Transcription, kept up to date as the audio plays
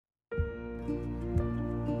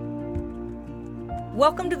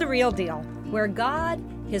Welcome to The Real Deal, where God,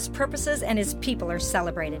 His purposes, and His people are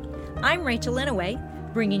celebrated. I'm Rachel Inouye,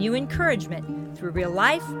 bringing you encouragement through real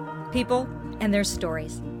life, people, and their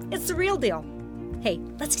stories. It's The Real Deal. Hey,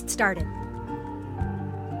 let's get started.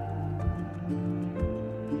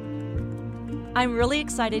 I'm really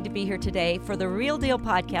excited to be here today for the Real Deal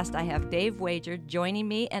podcast. I have Dave Wager joining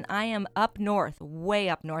me, and I am up north, way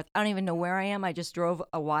up north. I don't even know where I am. I just drove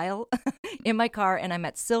a while in my car, and I'm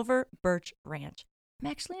at Birch Ranch. I'm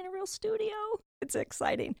actually in a real studio. It's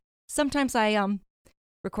exciting. Sometimes I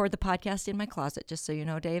record the podcast in my closet, just so you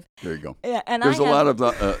know, Dave. There you go. Yeah, and there's a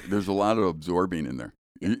lot of absorbing in there.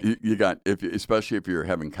 You got, especially if you're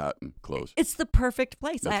having cotton clothes. It's the perfect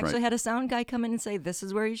place. That's I actually right. had a sound guy come in and say, "This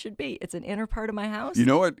is where you should be." It's an inner part of my house. You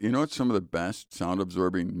know what some of the best sound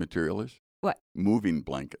absorbing material is? What? Moving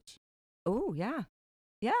blankets. Oh, yeah.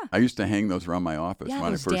 Yeah. I used to hang those around my office when I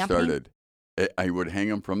those first dampening. started. I would hang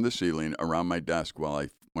them from the ceiling around my desk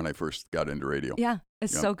when I first got into radio. Yeah,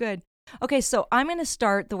 it's Yep. so good. Okay, so I'm going to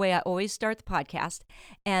start the way I always start the podcast,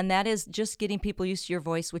 and that is just getting people used to your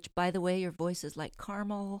voice, which, by the way, your voice is like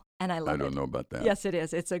caramel, and I love it. I don't know about that. Yes, it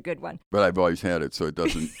is. It's a good one. But I've always had it, so it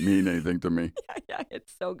doesn't mean anything to me. Yeah,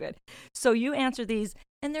 it's so good. So you answer these,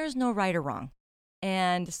 and there's no right or wrong.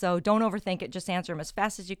 And so don't overthink it. Just answer them as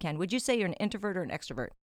fast as you can. Would you say you're an introvert or an extrovert?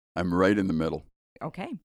 I'm right in the middle.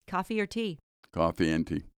 Okay. Coffee or tea? Coffee and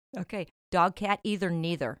tea. Okay. Dog, cat, either,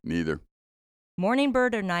 neither. Neither. Morning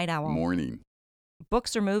bird or night owl? Morning.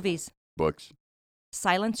 Books or movies? Books.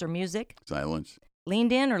 Silence or music? Silence.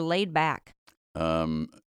 Leaned in or laid back?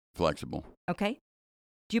 Flexible. Okay.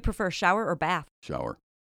 Do you prefer shower or bath? Shower.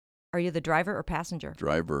 Are you the driver or passenger?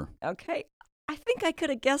 Driver. Okay. I think I could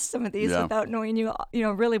have guessed some of these Yeah. without knowing you,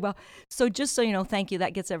 really well. So just so you know, thank you.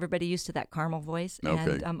 That gets everybody used to that caramel voice.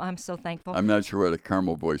 Okay. And I'm so thankful. I'm not sure what a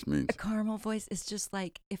caramel voice means. A caramel voice is just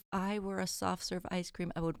like if I were a soft serve ice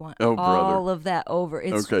cream, I would want Oh, brother. all of that over.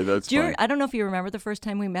 Okay, that's fine. I don't know if you remember the first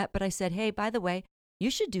time we met, but I said, hey, by the way, you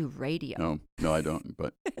should do radio. No, I don't.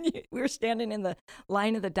 But We were standing in the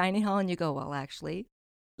line of the dining hall, and you go, well, actually,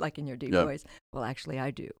 like in your deep Yeah. voice, well, actually, I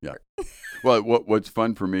do. yeah. Well, what's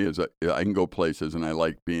fun for me is I can go places and I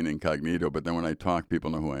like being incognito, but then when I talk, people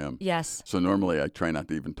know who I am. Yes. So normally I try not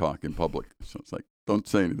to even talk in public. So it's like, don't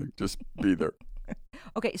say anything, just be there.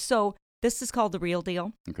 Okay, so this is called The Real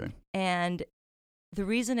Deal. Okay. And the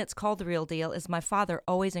reason it's called The Real Deal is my father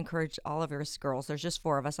always encouraged all of his girls, there's just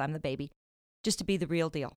 4 of us, I'm the baby, just to be the real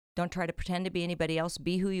deal. Don't try to pretend to be anybody else.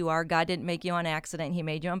 Be who you are. God didn't make you on accident. He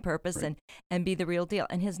made you on purpose, Right. and be the real deal.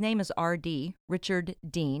 And his name is R.D., Richard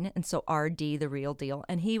Dean, and so R.D., the real deal.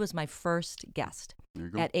 And he was my first guest There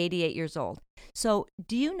you go. at 88 years old. So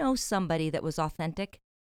do you know somebody that was authentic?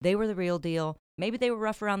 They were the real deal. Maybe they were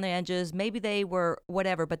rough around the edges. Maybe they were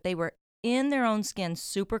whatever, but they were in their own skin,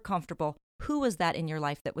 super comfortable. Who was that in your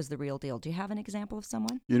life that was the real deal? Do you have an example of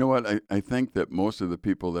someone? You know what? I think that most of the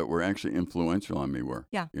people that were actually influential on me were.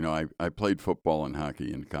 Yeah. You know, I played football and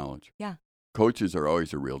hockey in college. Yeah. Coaches are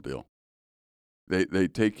always a real deal. They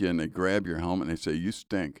take you and they grab your helmet and they say, you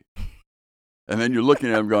stink. And then you're looking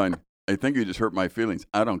at them going, I think you just hurt my feelings.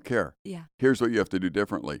 I don't care. Yeah. Here's what you have to do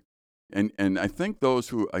differently. And I think those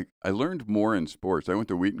who, I learned more in sports. I went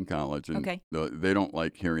to Wheaton College, and Okay. they don't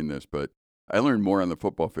like hearing this, but I learned more on the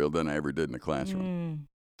football field than I ever did in the classroom.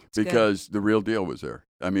 It's good. Because the real deal was there.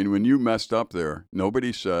 I mean, when you messed up there,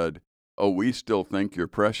 nobody said, oh, we still think you're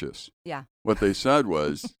precious. Yeah. What they said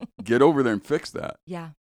was, get over there and fix that. Yeah.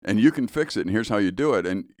 And you can fix it, and here's how you do it.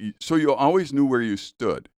 And so you always knew where you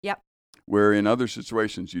stood. Yep. Where in other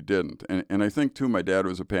situations you didn't. And I think, too, my dad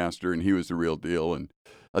was a pastor, and he was the real deal. And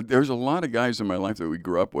there's a lot of guys in my life that we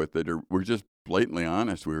grew up with that were just blatantly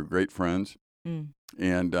honest. We were great friends. Mm.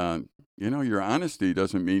 And, your honesty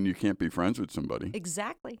doesn't mean you can't be friends with somebody.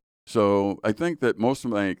 Exactly. So I think that most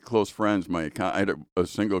of my close friends, I had a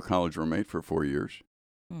single college roommate for 4 years,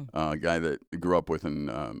 a guy that I grew up with in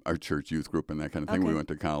our church youth group and that kind of thing. Okay. We went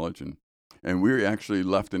to college, and we actually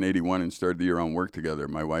left in 81 and started the year on work together,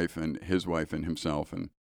 my wife and his wife and himself and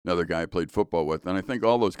another guy I played football with. And I think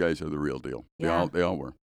all those guys are the real deal. Yeah. They all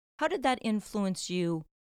were. How did that influence you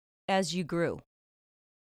as you grew?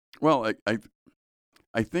 Well,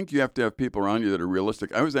 I think you have to have people around you that are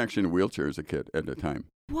realistic. I was actually in a wheelchair as a kid at the time.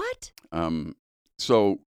 What?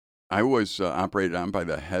 So I was operated on by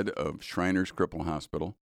the head of Shriners Cripple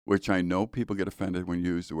Hospital, which I know people get offended when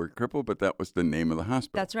you use the word cripple, but that was the name of the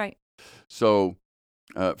hospital. That's right. So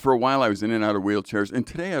for a while I was in and out of wheelchairs, and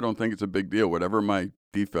today I don't think it's a big deal. Whatever my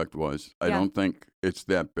defect was, I Yeah. don't think it's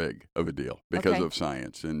that big of a deal because Okay. of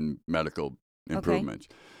science and medical improvements.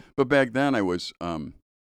 But back then I was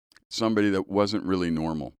somebody that wasn't really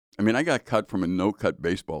normal. I mean, I got cut from a no-cut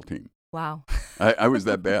baseball team. Wow. I was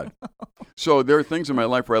that bad. So there are things in my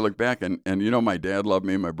life where I look back and my dad loved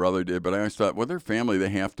me, my brother did, but I always thought, well, they're family, they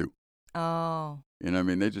have to. Oh.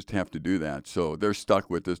 They just have to do that. So they're stuck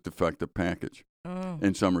with this defective package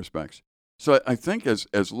in some respects. So I think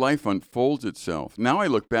as life unfolds itself, now I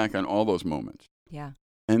look back on all those moments. Yeah.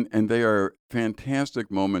 And they are fantastic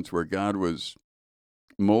moments where God was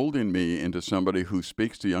molding me into somebody who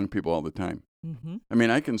speaks to young people all the time. Mm-hmm. I mean,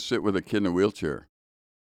 I can sit with a kid in a wheelchair,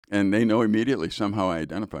 and they know immediately somehow I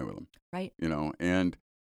identify with them. Right. And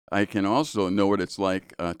I can also know what it's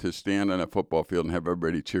like to stand on a football field and have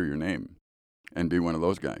everybody cheer your name and be one of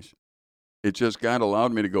those guys. It just, God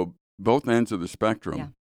allowed me to go both ends of the spectrum. Yeah.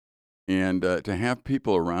 And to have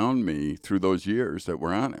people around me through those years that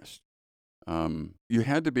were honest. You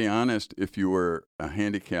had to be honest if you were a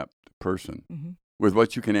handicapped person with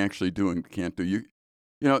what you can actually do and can't do.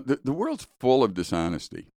 The world's full of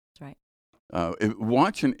dishonesty. That's right.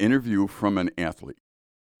 Watch an interview from an athlete,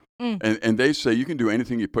 and they say, you can do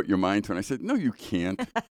anything you put your mind to. And I said, no, you can't.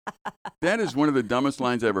 That is one of the dumbest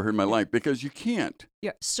lines I ever heard in my life, because you can't.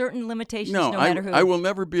 Yeah, certain limitations, no matter who. I will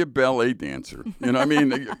never be a ballet dancer.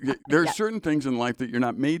 There are certain things in life that you're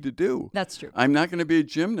not made to do. That's true. I'm not going to be a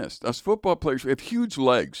gymnast. Us football players, we have huge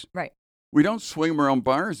legs. Right. We don't swing around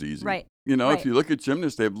bars easy. Right. If you look at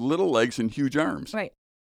gymnasts, they have little legs and huge arms. Right.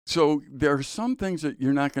 So there are some things that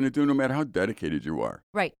you're not going to do no matter how dedicated you are.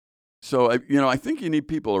 Right. So, I think you need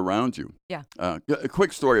people around you. Yeah. A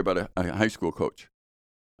quick story about a high school coach.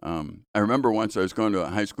 I remember once I was going to my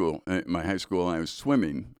high school, and I was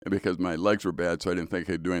swimming because my legs were bad, so I didn't think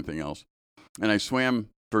I could do anything else. And I swam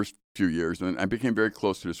first few years, and I became very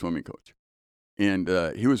close to the swimming coach. And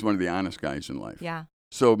he was one of the honest guys in life. Yeah.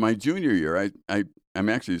 So my junior year, I'm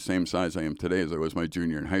actually the same size I am today as I was my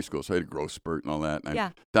junior in high school, so I had a growth spurt and all that.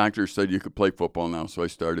 And doctors said you could play football now, so I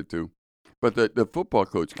started to. But the football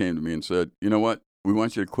coach came to me and said, you know what, we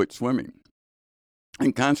want you to quit swimming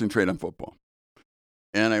and concentrate on football.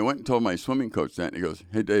 And I went and told my swimming coach that, and he goes,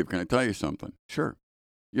 hey, Dave, can I tell you something? Sure.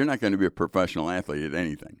 You're not going to be a professional athlete at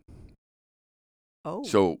anything. Oh.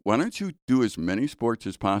 So why don't you do as many sports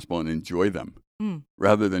as possible and enjoy them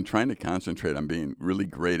rather than trying to concentrate on being really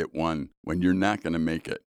great at one when you're not going to make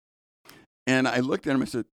it? And I looked at him and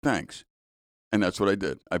I said, thanks. And that's what I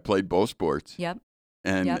did. I played both sports. Yep.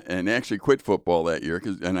 And actually quit football that year,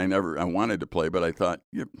 and I wanted to play, but I thought,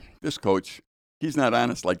 this coach, he's not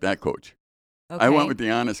honest like that coach. Okay. I went with the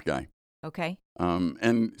honest guy. Okay.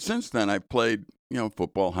 And since then, I've played,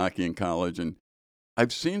 football, hockey in college, and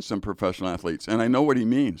I've seen some professional athletes, and I know what he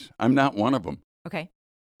means. I'm not one of them. Okay.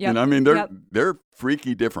 Yep. They're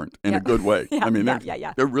freaky different in a good way.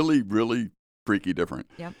 They're really, really freaky different.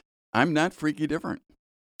 Yep. I'm not freaky different.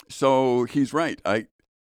 So he's right.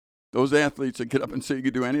 Those athletes that get up and say you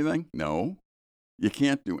can do anything, no, you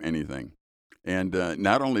can't do anything. And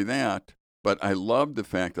not only that, but I love the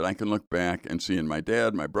fact that I can look back and see in my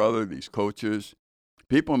dad, my brother, these coaches,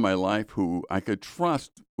 people in my life who I could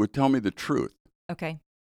trust would tell me the truth. Okay.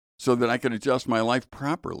 So that I could adjust my life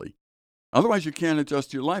properly. Otherwise, you can't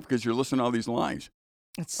adjust your life because you're listening to all these lies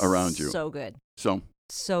around you. So good. So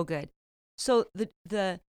good. So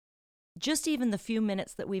the just even the few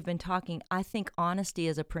minutes that we've been talking, I think honesty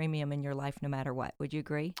is a premium in your life no matter what. Would you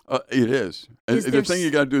agree? It is. The thing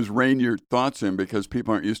you got to do is rein your thoughts in because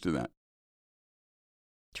people aren't used to that.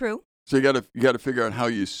 True. So you got to figure out how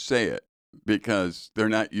you say it because they're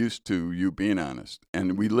not used to you being honest.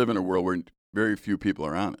 And we live in a world where very few people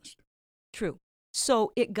are honest. True.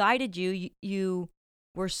 So it guided you. You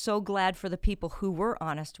were so glad for the people who were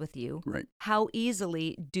honest with you. Right. How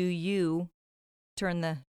easily do you turn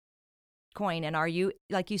the coin? And are you,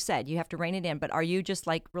 like you said, you have to rein it in, but are you just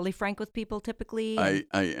like really frank with people typically? I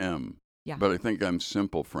am. Yeah. But I think I'm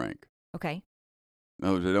simple frank. Okay. In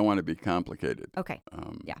other words, I don't want to be complicated. Okay.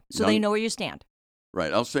 Yeah. So they know where you stand.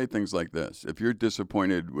 Right. I'll say things like this. If you're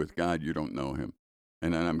disappointed with God, you don't know him.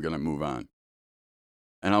 And then I'm going to move on.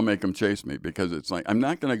 And I'll make them chase me because it's like, I'm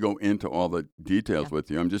not going to go into all the details with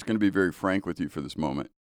you. I'm just going to be very frank with you for this moment.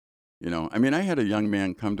 I had a young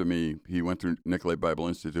man come to me. He went through Nicolay Bible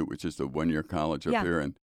Institute, which is the one-year college up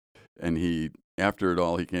here. And he, after it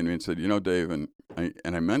all, he came to me and said, Dave, and I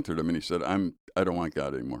mentored him, and he said, I don't want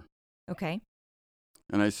God anymore. Okay.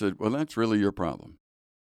 And I said, well, that's really your problem.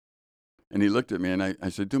 And he looked at me, and I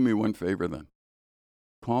said, do me one favor then.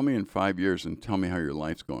 Call me in 5 years and tell me how your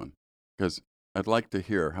life's going, because I'd like to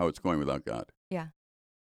hear how it's going without God. Yeah.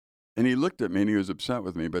 And he looked at me, and he was upset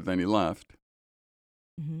with me, but then he left.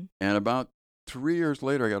 Mm-hmm. And about 3 years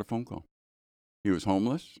later, I got a phone call. He was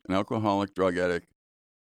homeless, an alcoholic, drug addict.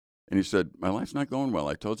 And he said, my life's not going well.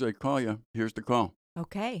 I told you I'd call you. Here's the call.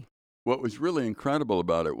 Okay. what was really incredible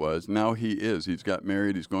about it was now he's got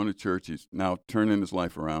married, he's going to church, he's now turning his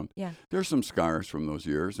life around. Yeah. There's some scars from those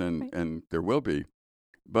years, and, Right. and there will be.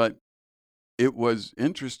 But it was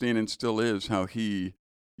interesting and still is how he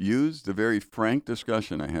used the very frank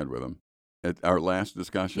discussion I had with him at our last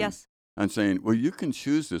discussion. Yes. And saying, well, you can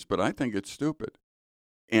choose this, but I think it's stupid.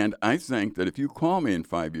 And I think that if you call me in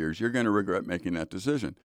 5 years, you're going to regret making that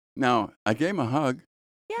decision. Now, I gave him a hug,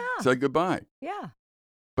 Yeah. said goodbye. Yeah.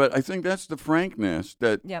 But I think that's the frankness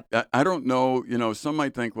that Yep. I don't know, some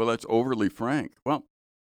might think, well, that's overly frank. Well,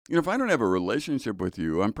 if I don't have a relationship with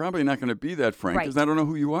you, I'm probably not going to be that frank because Right. I don't know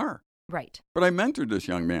who you are. Right. But I mentored this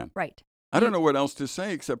young man. Right. I don't know what else to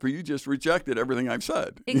say except for you just rejected everything I've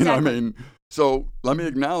said. Exactly. You know what I mean? So let me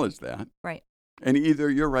acknowledge that. Right. And either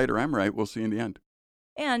you're right or I'm right. We'll see in the end.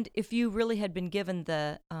 And if you really had been given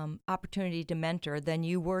the opportunity to mentor, then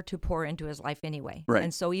you were to pour into his life anyway. Right.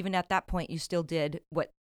 And so even at that point, you still did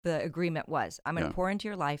what the agreement was. I'm going to Yeah. pour into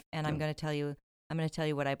your life, and I'm Yeah. going to tell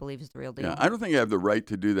you what I believe is the real deal. Yeah, I don't think I have the right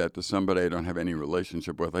to do that to somebody I don't have any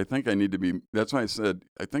relationship with. I think I need to be, that's why I said,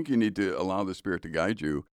 I think you need to allow the Spirit to guide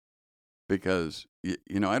you because,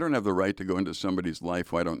 I don't have the right to go into somebody's life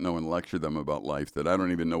who I don't know and lecture them about life that I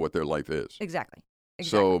don't even know what their life is. Exactly.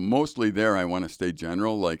 So mostly there, I want to stay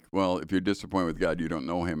general, like, well, if you're disappointed with God, you don't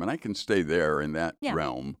know him. And I can stay there in that Yeah.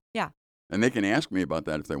 realm. Yeah. And they can ask me about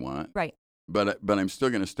that if they want. Right. But I'm still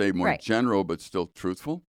going to stay more Right. general, but still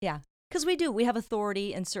truthful. Yeah. Because we have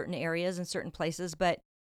authority in certain areas and certain places, but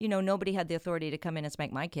nobody had the authority to come in and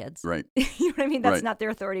spank my kids. Right. You know what I mean? That's Right. not their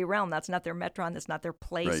authority realm. That's not their metron. That's not their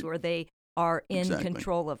place Right. where they are in Exactly.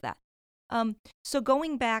 control of that. So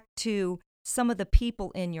going back to some of the people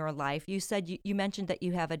in your life, you said you mentioned that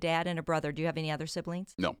you have a dad and a brother. Do you have any other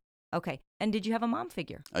siblings? No, Okay. And did you have a mom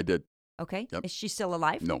figure? I did. Okay. Yep. Is she still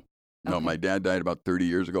alive? No. No, Okay. my dad died about 30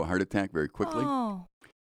 years ago, heart attack, very quickly. Oh.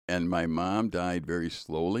 And my mom died very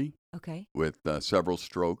slowly Okay. with several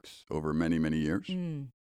strokes over many, many years. Mm.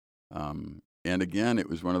 And again, it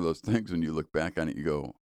was one of those things when you look back on it, you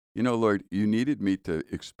go, Lord, you needed me to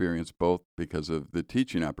experience both because of the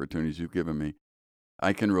teaching opportunities you've given me.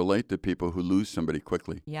 I can relate to people who lose somebody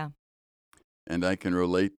quickly. Yeah. And I can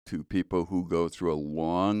relate to people who go through a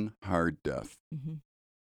long, hard death, Mm-hmm.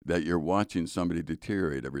 that you're watching somebody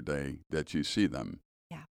deteriorate every day that you see them.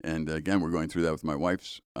 Yeah. And again, we're going through that with my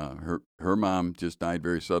wife's. Her mom just died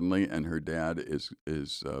very suddenly, and her dad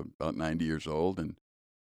is about 90 years old and,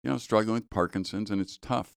 struggling with Parkinson's, and it's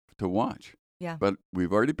tough to watch. Yeah. But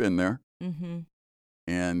we've already been there, Mm-hmm.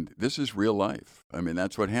 and this is real life. I mean,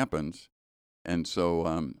 that's what happens. And so,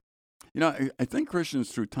 I think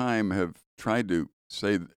Christians through time have tried to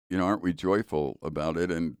say, aren't we joyful about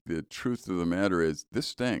it? And the truth of the matter is, this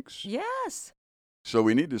stinks. Yes. So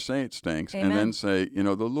we need to say it stinks and Amen. then say,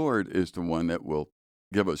 the Lord is the one that will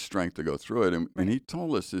give us strength to go through it. And Right. he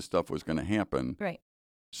told us this stuff was going to happen. Right.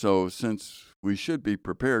 So since we should be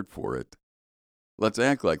prepared for it, let's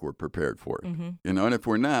act like we're prepared for it. Mm-hmm. And if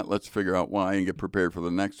we're not, let's figure out why and get prepared for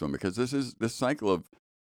the next one, because this cycle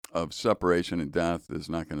of separation and death is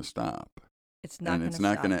not going to stop. It's not And going it's to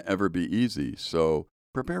not stop. going to ever be easy. So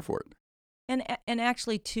prepare for it. And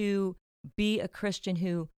actually to be a Christian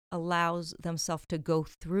who allows themselves to go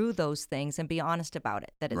through those things and be honest about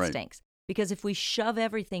it, that it Right. stinks. Because if we shove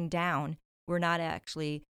everything down, we're not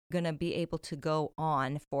actually going to be able to go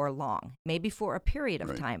on for long, maybe for a period of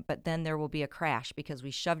Right. time, but then there will be a crash because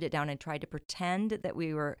we shoved it down and tried to pretend that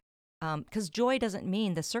we were, because joy doesn't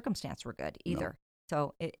mean the circumstance were good either.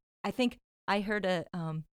 So I think I heard a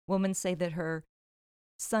woman say that her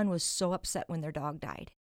son was so upset when their dog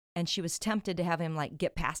died. And she was tempted to have him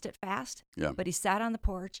get past it fast. Yeah. But he sat on the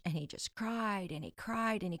porch and he just cried and he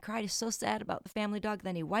cried and he cried. He's so sad about the family dog.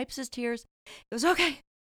 Then he wipes his tears. He goes, okay,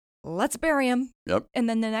 let's bury him. Yep. And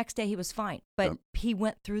then the next day he was fine. But Yep. he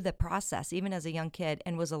went through the process, even as a young kid,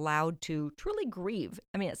 and was allowed to truly grieve.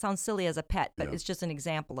 I mean, it sounds silly as a pet, but Yeah. it's just an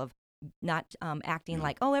example of not acting Yeah.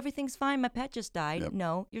 like, oh, everything's fine. My pet just died. Yep.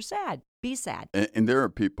 No, you're sad. Be sad. And there are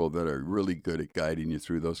people that are really good at guiding you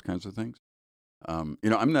through those kinds of things. I'm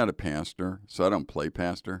not a pastor, so I don't play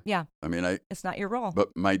pastor. Yeah. I mean, It's not your role. but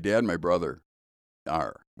my dad and my brother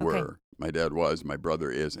were. Okay. My dad was, my brother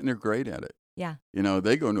is, and they're great at it. Yeah.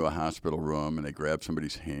 They go into a hospital room and they grab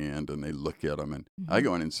somebody's hand and they look at them, and I Mhm.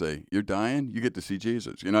 go in and say, "You're dying. You get to see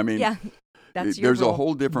Jesus." I mean, Yeah. That's your there's role. a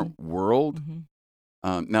whole different world.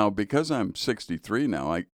 Mhm. Now, because I'm 63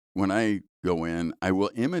 now, when I go in, I will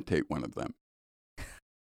imitate one of them.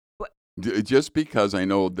 What? Just because I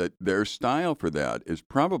know that their style for that is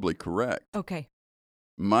probably correct. Okay.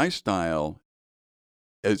 My style,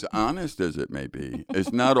 as honest as it may be,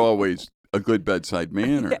 is not always a good bedside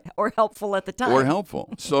manner. Or helpful at the time. Or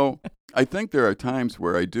helpful. So I think there are times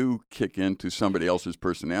where I do kick into somebody else's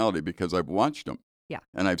personality because I've watched them. Yeah.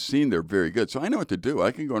 And I've seen they're very good. So I know what to do.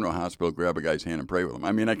 I can go into a hospital, grab a guy's hand, and pray with him.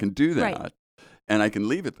 I mean, I can do that. Right. And I can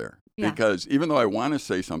leave it there. Yeah. Because even though I want to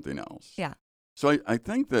say something else. Yeah. So I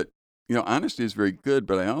think that, honesty is very good,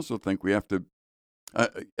 but I also think we have to,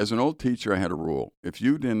 as an old teacher, I had a rule. If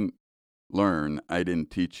you didn't learn, I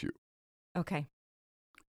didn't teach you. Okay.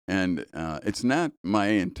 And it's not my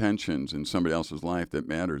intentions in somebody else's life that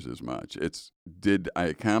matters as much. It's, did I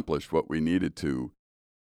accomplish what we needed to,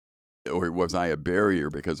 or was I a barrier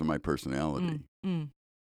because of my personality?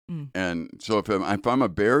 And so if I'm a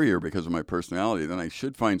barrier because of my personality, then I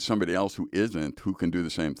should find somebody else who isn't, who can do the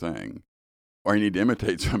same thing. Or I need to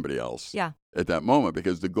imitate somebody else at that moment,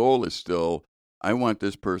 because the goal is still, I want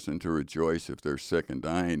this person to rejoice if they're sick and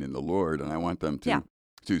dying in the Lord, and I want them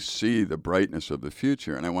to see the brightness of the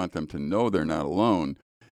future, and I want them to know they're not alone.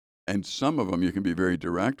 And some of them you can be very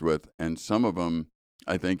direct with, and some of them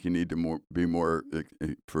I think you need to be more,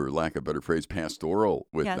 for lack of a better phrase, pastoral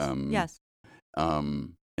with them. Yes.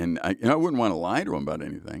 And I wouldn't want to lie to them about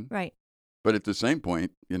anything. Right. But at the same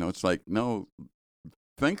point, it's like, no,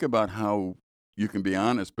 think about how you can be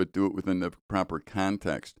honest, but do it within the proper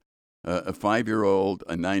context. A 5-year-old,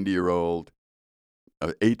 a 90-year-old,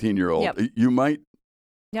 an 18-year-old, you might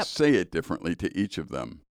say it differently to each of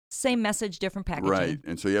them. Same message, different packaging. Right.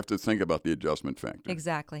 And so you have to think about the adjustment factor.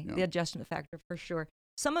 Exactly. The adjustment factor, for sure.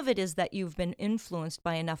 Some of it is that you've been influenced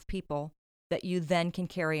by enough people that you then can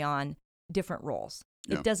carry on different roles.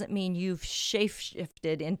 It doesn't mean you've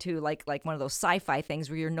shape-shifted into like one of those sci-fi things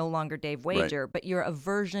where you're no longer Dave Wager, but you're a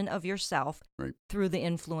version of yourself through the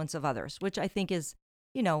influence of others, which I think is,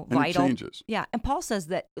 vital. And it changes. Yeah. And Paul says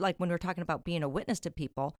that, like when we're talking about being a witness to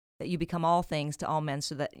people, that you become all things to all men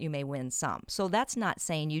so that you may win some. So that's not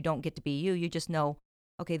saying you don't get to be you. You just know,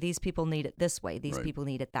 okay, these people need it this way. These people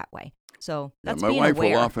need it that way. So that's being aware. My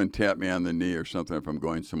wife will often tap me on the knee or something if I'm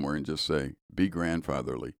going somewhere and just say, be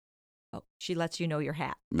grandfatherly. Oh, she lets you know your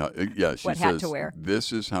hat. No, she what says, hat to wear.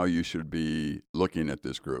 This is how you should be looking at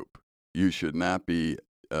this group. You should not be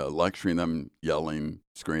lecturing them, yelling,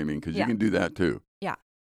 screaming, because you can do that too. Yeah.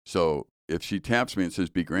 So if she taps me and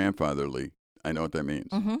says, be grandfatherly, I know what that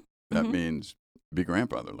means. Mm-hmm. That means be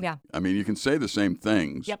grandfatherly. Yeah. I mean, you can say the same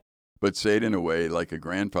things, Yep. but say it in a way like a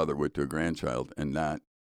grandfather would to a grandchild, and not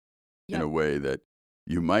in a way that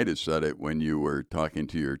you might have said it when you were talking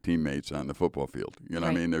to your teammates on the football field. You know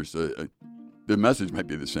what I mean? There's the message might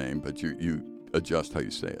be the same, but you adjust how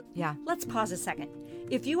you say it. Yeah. Let's pause a second.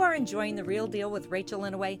 If you are enjoying The Real Deal with Rachel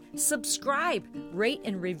Inouye, subscribe, rate,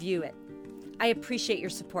 and review it. I appreciate your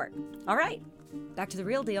support. All right, back to The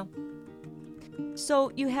Real Deal.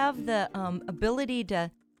 So you have the ability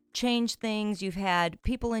to change things. You've had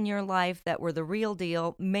people in your life that were the real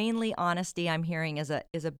deal. Mainly honesty, I'm hearing, is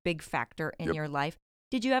a big factor in your life.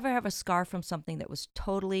 Did you ever have a scar from something that was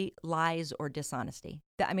totally lies or dishonesty?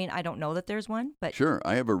 I mean, I don't know that there's one, but... Sure.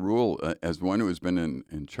 I have a rule, as one who has been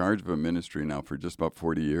in charge of a ministry now for just about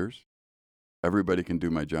 40 years, everybody can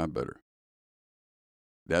do my job better.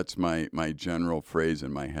 That's my general phrase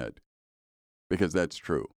in my head, because that's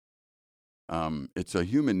true. It's a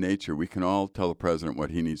human nature. We can all tell the president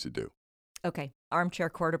what he needs to do. Okay. Armchair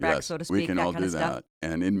quarterback, so to speak, we can all kind do of that. stuff.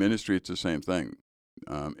 And in ministry, it's the same thing.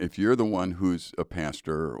 If you're the one who's a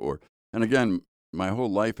pastor, and again, my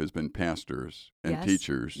whole life has been pastors and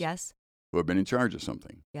teachers who have been in charge of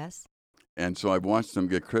something. Yes. And so I've watched them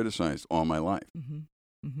get criticized all my life. Mm-hmm.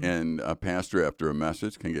 Mm-hmm. And a pastor, after a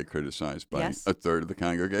message, can get criticized by a third of the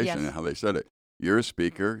congregation and how they said it. You're a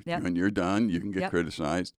speaker. When you're done, you can get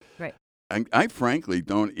criticized. Right. I frankly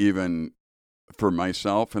don't even, for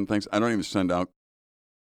myself and things, I don't even send out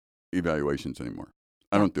evaluations anymore.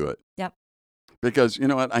 I don't do it. Yep. Because you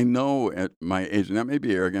know what? I know at my age, and that may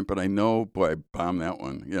be arrogant, but I know, boy, I bombed that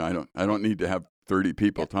one. I don't need to have 30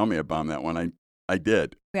 people tell me I bombed that one. I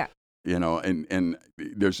did. Yeah. And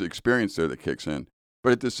there's experience there that kicks in.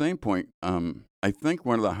 But at the same point, I think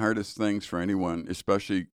one of the hardest things for anyone,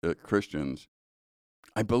 especially Christians,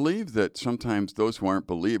 I believe that sometimes those who aren't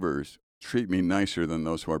believers treat me nicer than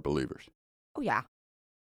those who are believers. Oh, yeah.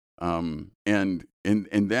 And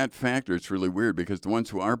in that factor, it's really weird because the ones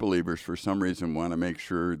who are believers, for some reason, want to make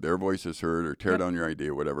sure their voice is heard or tear down your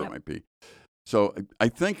idea, whatever it might be. So I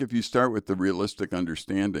think if you start with the realistic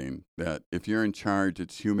understanding that if you're in charge,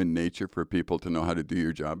 it's human nature for people to know how to do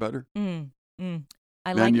your job better. Then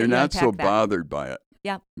you're not so bothered by it.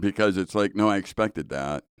 Yeah. Because it's like, no, I expected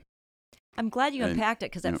that. I'm glad you unpacked it,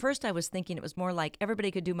 because at first I was thinking it was more like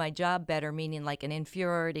everybody could do my job better, meaning like an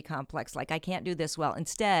inferiority complex, like I can't do this well.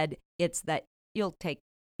 Instead, it's that you'll take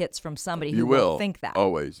hits from somebody You who will won't think that.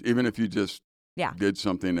 always, even if you just Yeah. did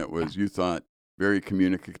something that was you thought very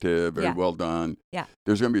communicative, very Yeah. well done. Yeah.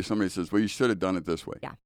 There's going to be somebody who says, "Well, you should have done it this way."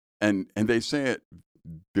 Yeah. And they say it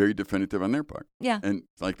very definitive on their part. Yeah. And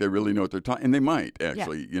like they really know what they're talking, and they might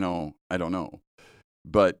actually. I don't know,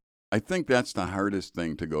 but I think that's the hardest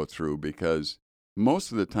thing to go through because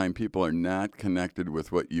most of the time people are not connected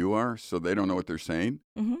with what you are, so they don't know what they're saying.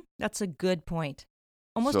 Mm-hmm. That's a good point.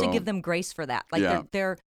 Almost to So, give them grace for that. Like yeah.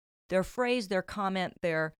 their phrase, their comment,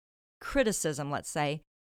 their criticism, let's say,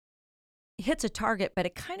 hits a target, but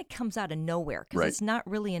it kind of comes out of nowhere because Right. it's not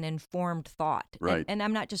really an informed thought. Right. And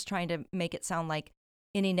I'm not just trying to make it sound like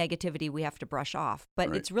any negativity we have to brush off, but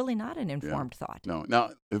Right. it's really not an informed thought. No.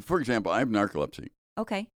 Now, for example, I have narcolepsy.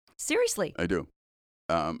 Okay. Seriously. I do.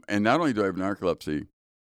 And not only do I have narcolepsy,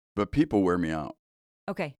 but people wear me out.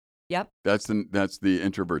 Okay. Yep. That's the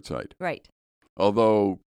introvert side. Right.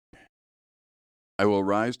 Although I will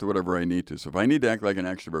rise to whatever I need to. So if I need to act like an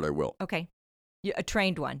extrovert, I will. Okay. A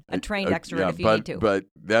trained one, a trained Yeah, extrovert if you but, need to. But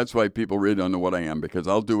that's why people really don't know what I am because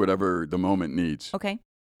I'll do whatever the moment needs. Okay.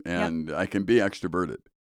 And I can be extroverted.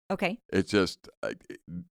 Okay. It's just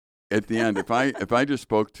at the end, if I just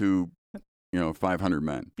spoke to 500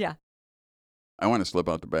 men. Yeah. I want to slip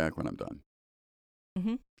out the back when I'm done.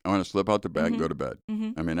 Mm-hmm. I want to slip out the back and Mhm. go to bed.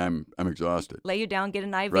 Mm-hmm. I mean, I'm exhausted. Lay you down, get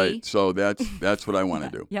an IV. Right. So that's what I want to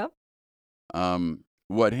do. Yep.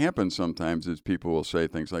 What happens sometimes is people will say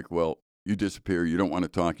things like, "Well, you disappear. You don't want to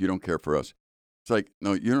talk. You don't care for us." It's like,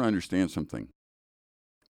 no, you don't understand something.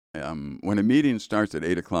 When a meeting starts at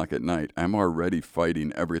 8:00 at night, I'm already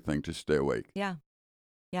fighting everything to stay awake. Yeah.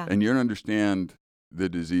 Yeah. And you don't understand the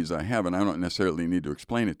disease I have, and I don't necessarily need to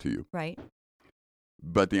explain it to you. Right.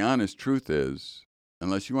 But the honest truth is,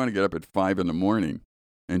 unless you want to get up at 5 a.m.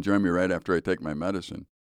 and join me right after I take my medicine,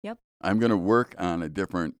 Yep. I'm going to work on a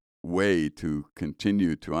different way to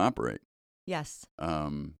continue to operate. Yes.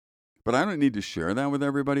 But I don't need to share that with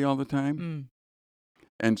everybody all the time. Mm.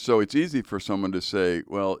 And so it's easy for someone to say,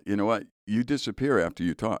 well, you know what? You disappear after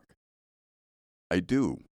you talk. I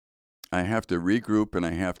do. I have to regroup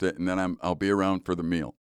and then I'll be around for the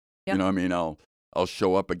meal. Yep. I'll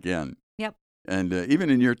show up again. Yep. And even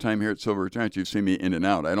in your time here at Silver Giants, you've seen me in and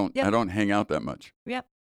out. I don't hang out that much. Yep.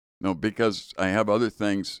 No, because I have other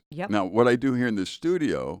things. Yep. Now, what I do here in the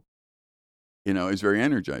studio, is very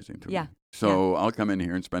energizing to Yeah. me. So I'll come in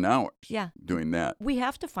here and spend hours doing that. We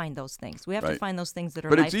have to find those things. We have to Right. find those things that are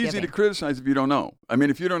But it's life-giving. easy to criticize if you don't know. I mean,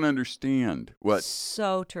 if you don't understand what,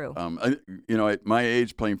 So true. at my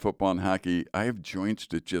age playing football and hockey, I have joints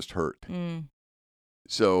that just hurt. Mm.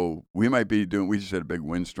 So we just had a big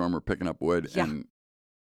windstorm, we're picking up wood, Yeah. and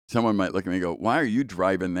someone might look at me and go, why are you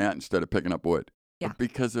driving that instead of picking up wood? Yeah.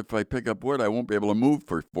 Because if I pick up wood, I won't be able to move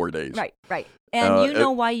for 4 days. Right. And you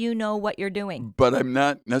know why you know what you're doing. But I'm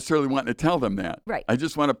not necessarily wanting to tell them that. Right. I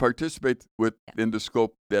just want to participate in the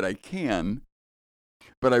scope that I can.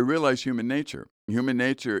 But I realize human nature. Human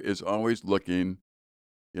nature is always looking,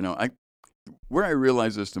 where I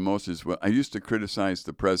realize this the most is I used to criticize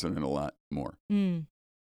the president a lot more. Mm.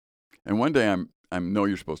 And one day I know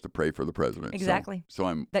you're supposed to pray for the president. Exactly. So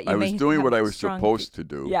That you I was may doing have what I was strong supposed to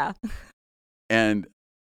do. Yeah. And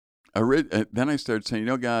then I started saying,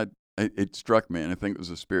 God, it struck me, and I think it was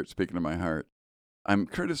the Spirit speaking to my heart. I'm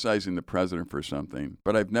criticizing the president for something,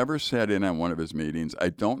 but I've never sat in on one of his meetings. I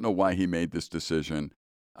don't know why he made this decision.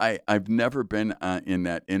 I've never been in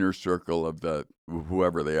that inner circle of the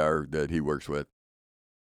whoever they are that he works with.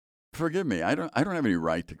 Forgive me. I don't have any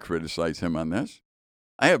right to criticize him on this.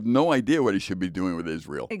 I have no idea what he should be doing with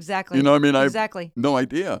Israel. Exactly. You know what I mean? Exactly. I have no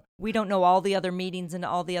idea. We don't know all the other meetings and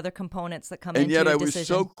all the other components that come into And yet a I was decision.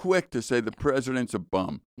 so quick to say the president's a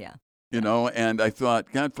bum. Yeah. And I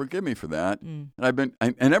thought, God, forgive me for that. Mm.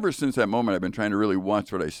 And ever since that moment, I've been trying to really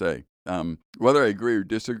watch what I say. Whether I agree or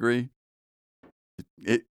disagree,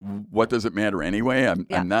 what does it matter anyway?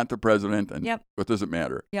 I'm not the president, and what does it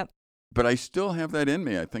matter? Yep. But I still have that in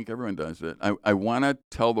me. I think everyone does it. I want to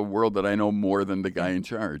tell the world that I know more than the guy in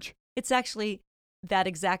charge. It's actually that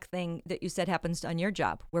exact thing that you said happens on your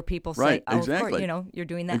job, where people say, Right, "Oh, exactly. of course, you're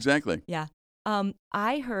doing that." Exactly. Yeah.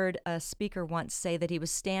 I heard a speaker once say that he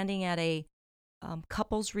was standing at a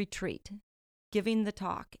couples retreat, giving the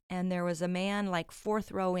talk, and there was a man like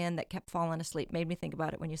 4th row in that kept falling asleep. Made me think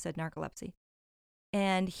about it when you said narcolepsy.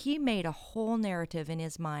 And he made a whole narrative in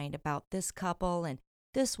his mind about this couple, and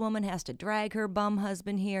this woman has to drag her bum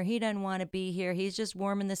husband here. He doesn't want to be here. He's just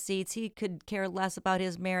warming the seats. He could care less about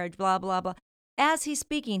his marriage, blah, blah, blah. As he's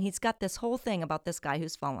speaking, he's got this whole thing about this guy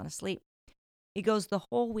who's fallen asleep. He goes the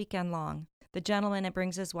whole weekend long. The gentleman that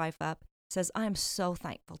brings his wife up says, "I'm so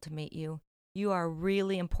thankful to meet you. you are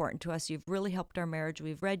really important to us. You've really helped our marriage.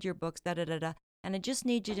 We've read your books, da-da-da-da. And I just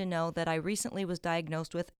need you to know that I recently was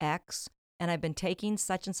diagnosed with X, and I've been taking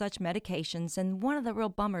such and such medications. And one of the real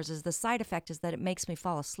bummers is the side effect is that it makes me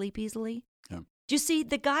fall asleep easily. Yeah. Do you see,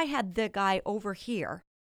 the guy had the guy over here,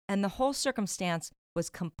 and the whole circumstance was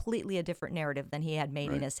completely a different narrative than he had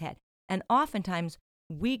made in his head. And oftentimes,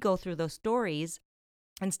 we go through those stories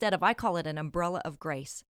instead of, I call it an umbrella of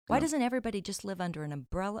grace. Why doesn't everybody just live under an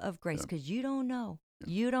umbrella of grace? Because you don't know.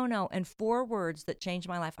 You don't know. And 4 words that changed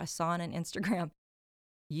my life, I saw on an Instagram.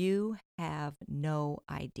 You have no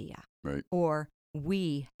idea. Right. Or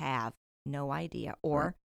we have no idea.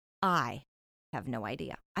 Or I have no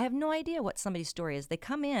idea. I have no idea what somebody's story is. They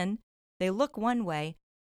come in, they look one way.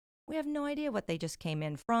 We have no idea what they just came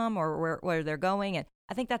in from or where they're going. And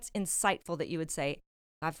I think that's insightful that you would say,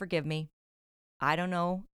 God forgive me. I don't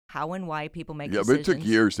know how and why people make decisions. Yeah, but it took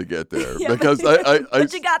years to get there. Yeah, because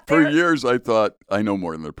but you got there. For years I thought I know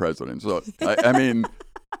more than the president. So, I mean,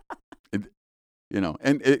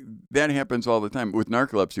 that happens all the time. With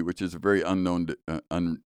narcolepsy, which is a very unknown,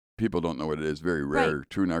 people don't know what it is, very rare,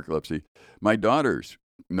 true narcolepsy. My daughters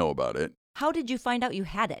know about it. How did you find out you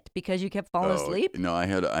had it? Because you kept falling asleep? No, I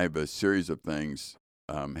have a series of things,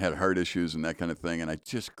 had heart issues and that kind of thing, and I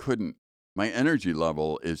just couldn't. My energy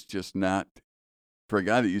level is just not, for a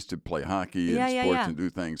guy that used to play hockey and sports and do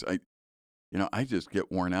things, I just get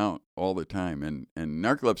worn out all the time. And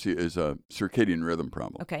narcolepsy is a circadian rhythm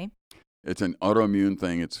problem. Okay. It's an autoimmune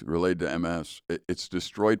thing. It's related to MS. It's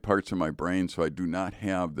destroyed parts of my brain, so I do not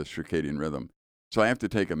have the circadian rhythm. So I have to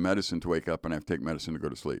take a medicine to wake up, and I have to take medicine to go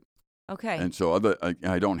to sleep. Okay. And so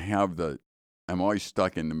I don't have I'm always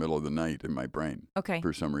stuck in the middle of the night in my brain. Okay.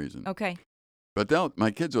 For some reason. Okay. But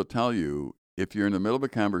my kids will tell you, if you're in the middle of a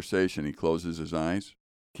conversation, he closes his eyes,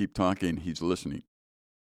 keep talking, he's listening.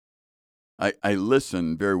 I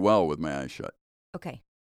listen very well with my eyes shut. Okay.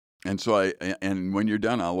 And so and when you're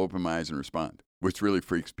done, I'll open my eyes and respond, which really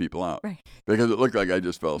freaks people out. Right. Because it looked like I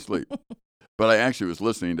just fell asleep. But I actually was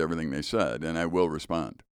listening to everything they said, and I will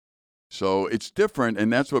respond. So it's different,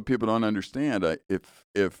 and that's what people don't understand.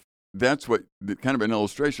 If that's what kind of an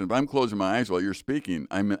illustration, if I'm closing my eyes while you're speaking,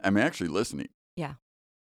 I'm actually listening. Yeah.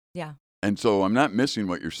 Yeah. And so I'm not missing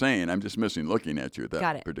what you're saying. I'm just missing looking at you at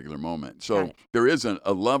that particular moment. So there is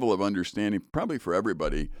a level of understanding, probably for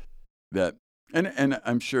everybody, that, and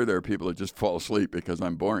I'm sure there are people that just fall asleep because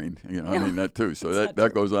I'm boring. I mean that too. So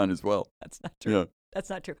that goes on as well. That's not true. Yeah. That's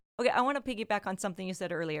not true. Okay, I want to piggyback on something you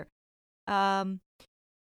said earlier.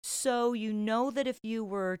 So you know that if you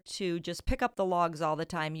were to just pick up the logs all the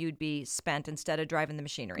time, you'd be spent instead of driving the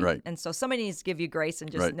machinery. Right. And so somebody needs to give you grace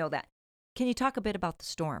and just know that. Can you talk a bit about the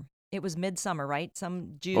storm? It was midsummer, right?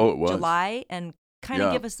 Some July, and kind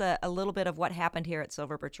of give us a little bit of what happened here at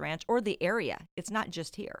Silver Birch Ranch or the area. It's not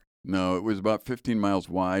just here. No, it was about 15 miles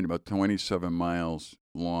wide, about 27 miles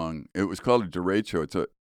long. It was called a derecho. It's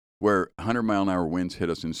where 100-mile-an-hour winds hit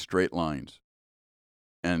us in straight lines.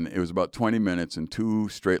 And it was about 20 minutes, and 2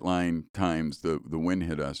 straight line times the wind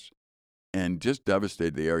hit us and just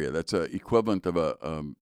devastated the area. That's a equivalent of a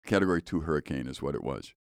Category 2 hurricane is what it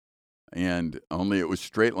was. And only it was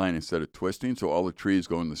straight line instead of twisting, so all the trees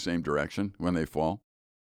go in the same direction when they fall.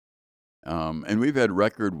 And we've had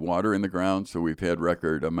record water in the ground, so we've had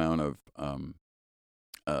record amount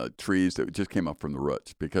of trees that just came up from the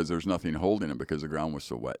roots because there's nothing holding them because the ground was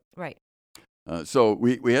so wet. Right. So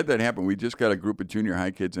we had that happen. We just got a group of junior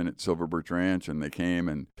high kids in at Silver Birch Ranch, and they came,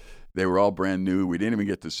 and they were all brand new. We didn't even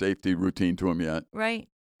get the safety routine to them yet. Right.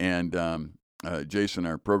 And Jason,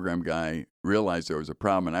 our program guy, realized there was a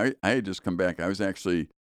problem. And I had just come back. I was actually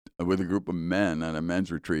with a group of men on a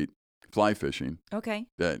men's retreat, fly fishing. Okay.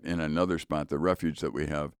 That in another spot, the refuge that we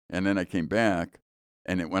have. And then I came back,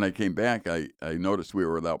 and when I came back, I noticed we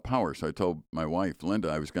were without power. So I told my wife, Linda,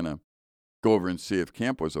 I was going to go over and see if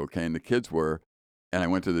camp was okay, and the kids were. And I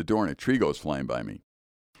went to the door, and a tree goes flying by me.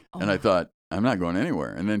 Oh. And I thought, I'm not going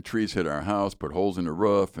anywhere. And then trees hit our house, put holes in the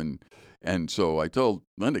roof, and so I told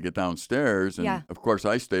Linda, get downstairs. And, of course,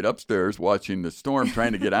 I stayed upstairs watching the storm,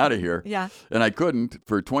 trying to get out of here. Yeah. And I couldn't.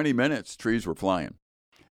 For 20 minutes, trees were flying.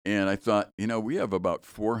 And I thought, we have about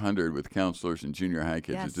 400 with counselors and junior high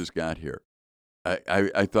kids that just got here.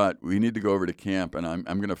 I thought, we need to go over to camp, and I'm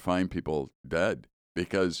going to find people dead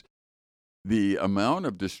because the amount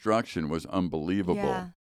of destruction was unbelievable. Yeah.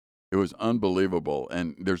 It was unbelievable.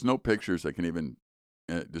 And there's no pictures that can even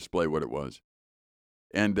display what it was.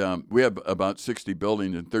 And we have about 60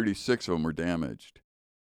 buildings, and 36 of them were damaged.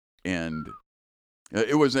 And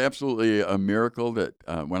it was absolutely a miracle that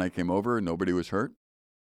when I came over, nobody was hurt.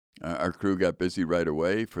 Our crew got busy right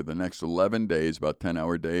away for the next 11 days, about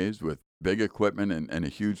 10-hour days, with big equipment and a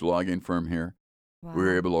huge logging firm here. Wow. We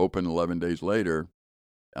were able to open 11 days later.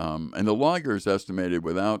 And the loggers estimated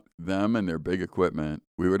without them and their big equipment,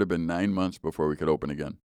 we would have been 9 months before we could open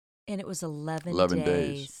again. And it was 11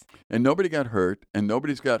 days. And nobody got hurt, and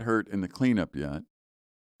nobody's got hurt in the cleanup yet.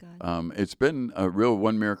 God. It's been a real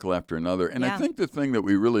one miracle after another. And I think the thing that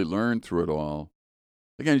we really learned through it all,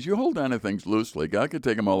 again, is you hold on to things loosely. God could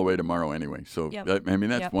take them all away tomorrow anyway. So, I mean,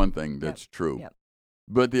 that's one thing that's true. Yep.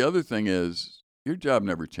 But the other thing is your job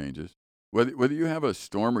never changes. Whether you have a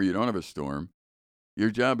storm or you don't have a storm, your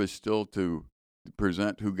job is still to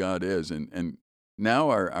present who God is. And now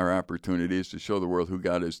our opportunity is to show the world who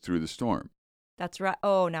God is through the storm. That's right.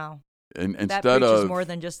 Oh, no. And that instead preaches of more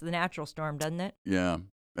than just the natural storm, doesn't it? Yeah.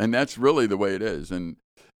 And that's really the way it is. And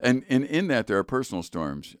in that, there are personal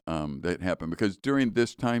storms that happen. Because during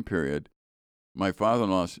this time period, my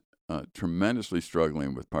father-in-law's tremendously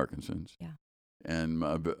struggling with Parkinson's. Yeah. And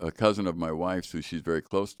a cousin of my wife's, who she's very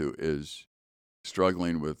close to, is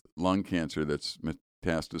struggling with lung cancer that's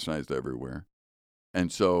metastasized everywhere.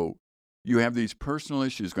 And so you have these personal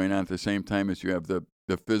issues going on at the same time as you have the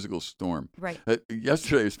physical storm. Right.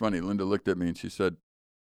 Yesterday, it was funny. Linda looked at me and she said,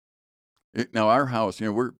 now our house,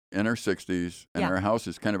 we're in our 60s, and our house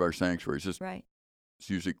is kind of our sanctuary. It's just, it's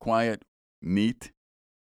usually quiet, neat,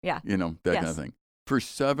 that kind of thing. For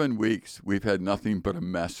 7 weeks, we've had nothing but a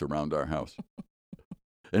mess around our house.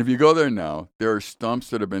 And if you go there now, there are stumps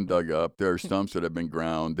that have been dug up. There are stumps that have been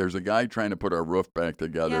ground. There's a guy trying to put our roof back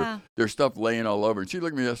together. Yeah. There's stuff laying all over. And she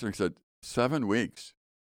looked at me yesterday and said, 7 weeks.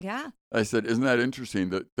 Yeah. I said, isn't that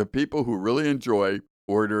interesting? That the people who really enjoy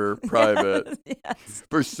order, private,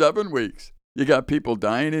 for 7 weeks, you got people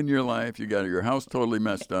dying in your life. You got your house totally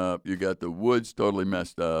messed up. You got the woods totally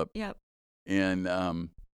messed up. Yep. And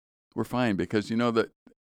we're fine because that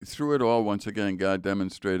through it all, once again, God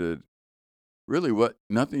demonstrated really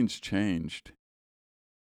nothing's changed.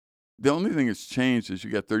 The only thing that's changed is you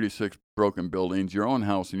got 36 broken buildings. Your own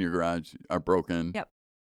house and your garage are broken. Yep.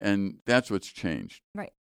 And that's what's changed.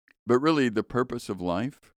 Right. But really, the purpose of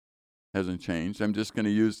life hasn't changed. I'm just going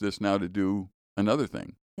to use this now to do another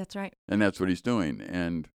thing. That's right. And that's what he's doing.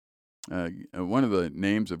 And one of the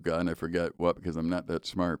names of God, and I forget what because I'm not that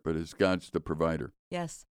smart, but is God's the provider.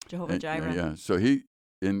 Yes, Jehovah Jireh. Yeah, so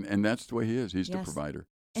and that's the way he is. He's the provider.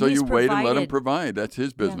 And so you wait and let him provide. That's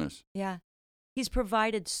his business. Yeah. He's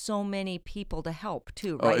provided so many people to help,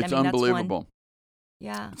 too, Oh, right? it's unbelievable.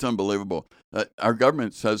 Yeah. It's unbelievable. Our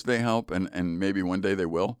government says they help, and maybe one day they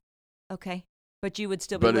will. Okay. But you would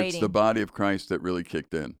still be waiting. waiting. But it's the body of Christ that really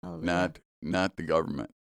kicked in, not the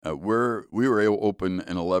government. We were able to open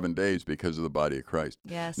in 11 days because of the body of Christ.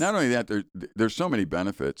 Yes. Not only that, there's so many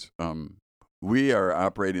benefits. We are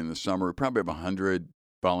operating in the summer. We probably have 100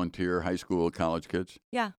 volunteer high school, college kids.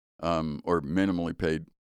 Yeah. Or minimally paid.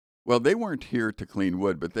 Well, they weren't here to clean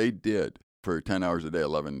wood, but they did for 10 hours a day,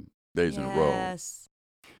 11 days in a row. Yes.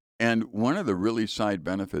 And one of the really side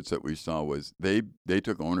benefits that we saw was they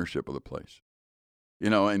took ownership of the place.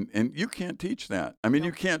 And you can't teach that. I mean,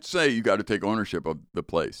 you can't say you got to take ownership of the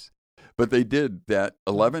place. But they did that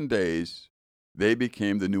 11 days. They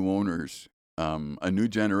became the new owners. A new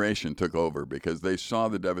generation took over because they saw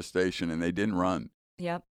the devastation and they didn't run.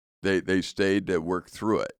 Yep. They stayed to work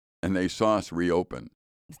through it, and they saw us reopen.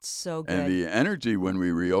 It's so good. And the energy when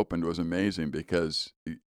we reopened was amazing because,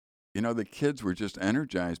 the kids were just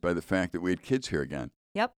energized by the fact that we had kids here again.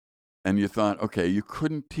 Yep. And you thought, okay, you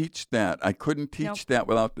couldn't teach that. I couldn't teach that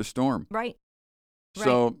without the storm. Right.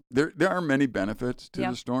 So there are many benefits to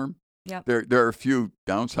the storm. Yep. There are a few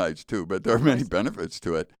downsides too, but there are many benefits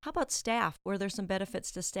to it. How about staff? Were there some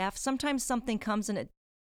benefits to staff? Sometimes something comes and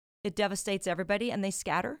it devastates everybody and they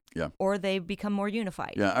scatter. Yeah. Or they become more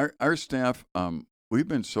unified. Yeah. Our staff, we've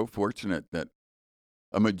been so fortunate that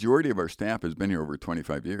a majority of our staff has been here over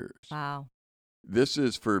 25 years. Wow. This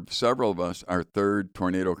is, for several of us, our third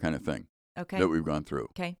tornado kind of thing that we've gone through.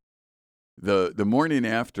 Okay. The morning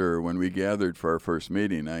after, when we gathered for our first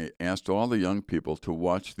meeting, I asked all the young people to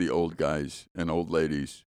watch the old guys and old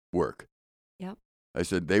ladies work. Yep. I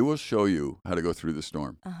said, they will show you how to go through the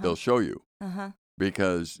storm. They'll show you.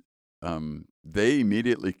 Because they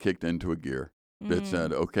immediately kicked into a gear that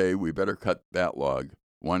said, okay, we better cut that log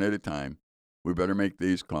one at a time. We better make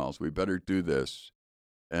these calls. We better do this.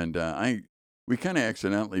 And we kind of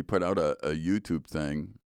accidentally put out a YouTube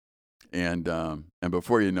thing. And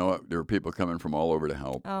before you know it, there were people coming from all over to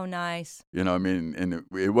help. Oh, nice. And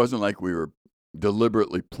it wasn't like we were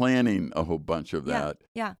deliberately planning a whole bunch of that.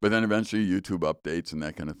 Yeah. But then eventually YouTube updates and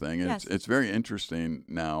that kind of thing. And Yes. it's very interesting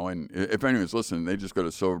now. And if anyone's listening, they just go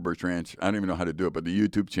to Silver Birch Ranch. I don't even know how to do it, but the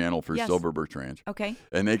YouTube channel for Yes. Silver Birch Ranch. Okay.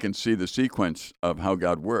 And they can see the sequence of how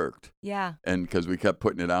God worked. Yeah. And because we kept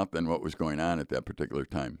putting it out then what was going on at that particular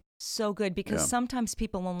time. So good, because Yeah. sometimes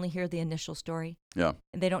people only hear the initial story. Yeah.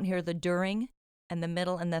 And they don't hear the during and the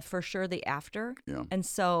middle and the for sure the after. Yeah. And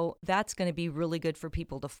so that's going to be really good for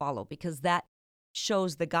people to follow, because that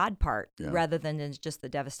shows the God part rather than just the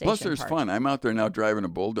devastation Plus, there's part. fun. I'm out there now driving a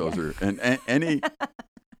bulldozer, and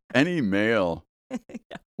any male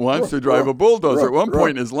wants to drive a bulldozer. At one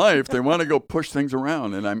point in his life, they want to go push things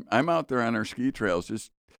around, and I'm out there on our ski trails.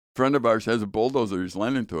 Just a friend of ours has a bulldozer he's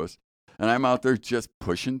lending to us, and I'm out there just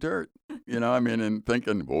pushing dirt. And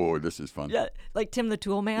thinking, "Whoa, this is fun." Yeah, like Tim the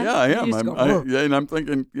Tool Man. Yeah, I am. You just go, And I'm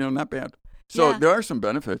thinking, not bad. So there are some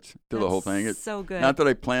benefits to the whole thing. It's so good. Not that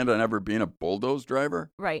I planned on ever being a bulldoze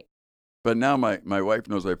driver. Right. But now my wife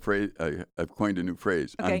knows I've coined a new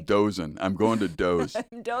phrase. Okay. I'm dozing. I'm going to doze.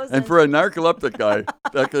 I'm dozing. And for a narcoleptic guy,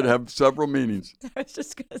 that could have several meanings. I was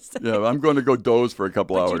just going to say. Yeah, I'm going to go doze for a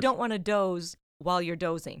couple hours. But you don't want to doze while you're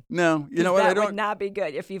dozing. No, you know what? That would not be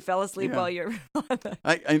good if you fell asleep while you're.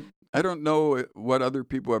 I don't know what other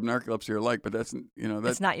people who have narcolepsy are like, but that's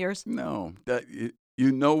It's not yours? No, that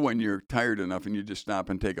you know when you're tired enough and you just stop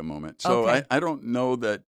and take a moment. So Okay. I don't know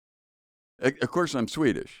that. Of course, I'm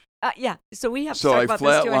Swedish. Yeah. So we have to So talk I about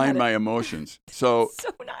this too. flatline my emotions. So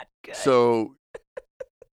So not good. So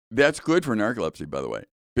that's good for narcolepsy, by the way,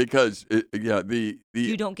 because the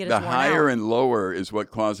You don't get the as worn higher out. and lower is what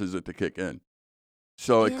causes it to kick in.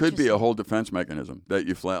 So it could be a whole defense mechanism that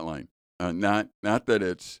you flatline. Not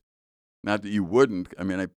that you wouldn't. I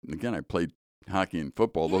mean, I played hockey and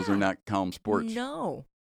football. Those are not calm sports. No.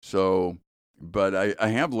 So, but I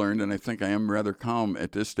have learned, and I think I am rather calm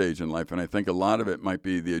at this stage in life, and I think a lot of it might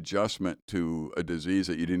be the adjustment to a disease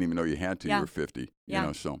that you didn't even know you had till you were 50.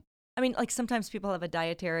 Yeah. So. I mean, like sometimes people have a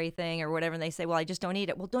dietary thing or whatever, and they say, well, I just don't eat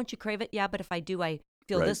it. Well, don't you crave it? Yeah, but if I do, I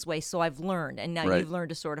feel this way, so I've learned, and now you've learned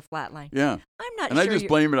to sort of flatline. Yeah. I'm not and sure. And I just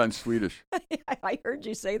blame it on Swedish. I heard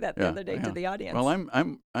you say that the other day to the audience. Well,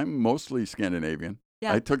 I'm mostly Scandinavian.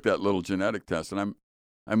 Yeah. I took that little genetic test, and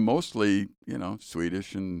I'm mostly,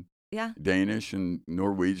 Swedish and Danish and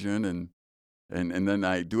Norwegian, and then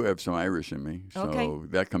I do have some Irish in me. So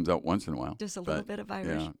that comes out once in a while. Just a little bit of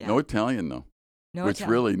Irish. Yeah. No Italian, though. No Which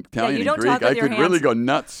Italian. really, Italian you don't and Greek, talk with I your could really hands. go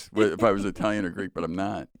nuts if I was Italian or Greek, but I'm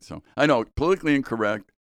not. So I know, politically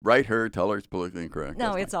incorrect. Write her, tell her it's politically incorrect.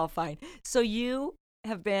 No, it's all fine. So you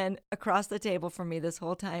have been across the table from me this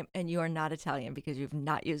whole time, and you are not Italian because you've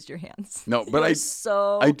not used your hands. No, but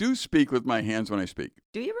I do speak with my hands when I speak.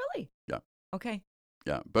 Do you really? Yeah. Okay.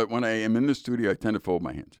 Yeah, but when I am in the studio, I tend to fold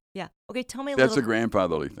my hands. Yeah. Okay, tell me That's a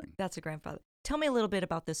grandfatherly thing. That's a grandfather. Tell me a little bit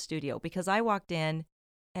about this studio, because I walked in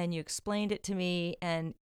and you explained it to me,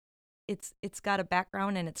 and it's got a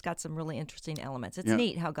background and it's got some really interesting elements. It's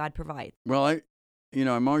neat how God provides. Well,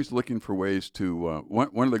 I'm always looking for ways to,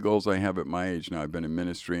 one of the goals I have at my age now, I've been in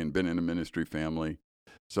ministry and been in a ministry family.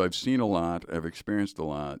 So I've seen a lot, I've experienced a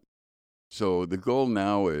lot. So the goal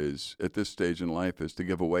now is, at this stage in life, is to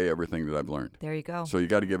give away everything that I've learned. There you go. So you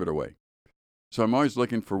got to give it away. So I'm always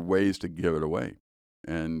looking for ways to give it away.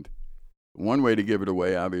 And one way to give it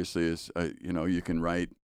away, obviously, is, you can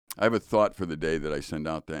write. I have a thought for the day that I send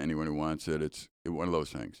out to anyone who wants it. It's one of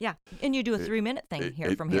those things. Yeah, and you do a 3-minute thing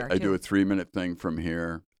from here, I too. do a 3-minute thing from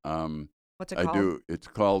here. What's it called? It's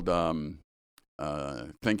called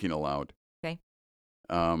Thinking Aloud. Okay.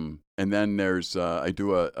 And then there's, I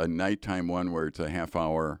do a nighttime one where it's a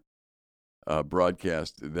half-hour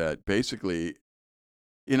broadcast that basically,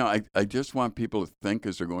 I just want people to think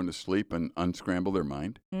as they're going to sleep and unscramble their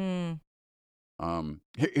mind.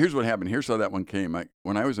 Here's what happened. Here's how that one came.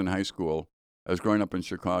 When I was in high school, I was growing up in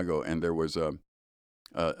Chicago, and there was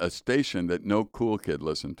a station that no cool kid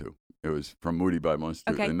listened to. It was from Moody Bible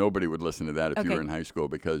Institute, and nobody would listen to that if you were in high school,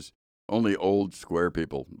 because only old square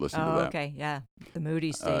people listen to that. Okay, yeah, the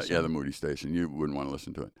Moody station. The Moody station. You wouldn't want to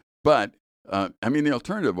listen to it. But, the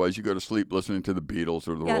alternative was you go to sleep listening to the Beatles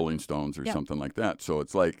or the Rolling Stones or something like that. So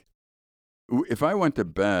it's like, if I went to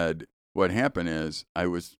bed, what happened is I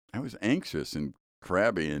was anxious and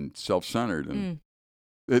crabby and self-centered. And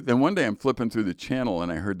then one day I'm flipping through the channel,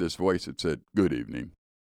 and I heard this voice that said, "Good evening."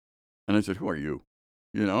 And I said, "Who are you?"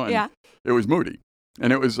 And it was Moody.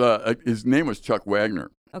 And it was, his name was Chuck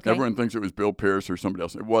Wagner. Okay. Everyone thinks it was Bill Pierce or somebody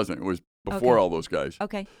else. It wasn't. It was before all those guys.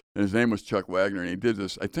 Okay. And his name was Chuck Wagner, and he did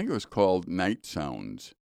this, I think it was called Night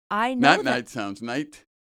Sounds. I know Not Night Sounds, Night.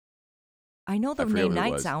 I know the name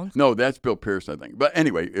Night Sounds. No, that's Bill Pierce, I think. But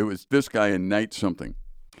anyway, it was this guy in Night something.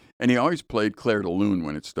 And he always played Claire de Lune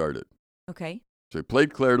when it started. Okay. So he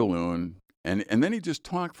played Claire de Lune, and then he just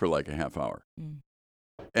talked for like a half hour. Mm.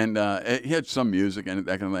 And he had some music and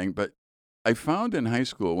that kind of thing. But I found in high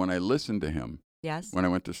school when I listened to him, Yes. when I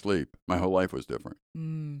went to sleep, my whole life was different.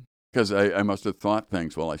 Mm. Because I must have thought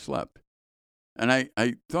things while I slept. And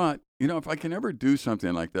I thought, if I can ever do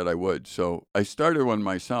something like that, I would. So I started one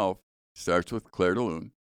myself. Starts with Claire de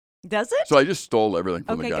Lune. Does it? So I just stole everything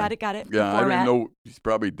from the guy. Okay, got it. Yeah, I Format. didn't know. He's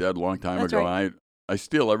probably dead a long time That's ago. right. I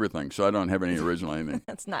steal everything, so I don't have any original anything.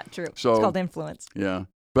 That's not true. So, it's called influence. Yeah.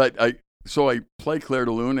 But I play Claire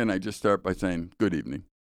de Lune, and I just start by saying, good evening.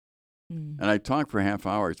 Mm. And I talk for a half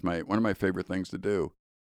hour. It's one of my favorite things to do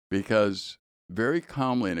because very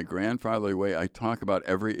calmly, in a grandfatherly way, I talk about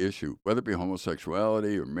every issue, whether it be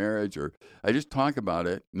homosexuality or marriage, or I just talk about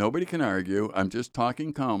it. Nobody can argue. I'm just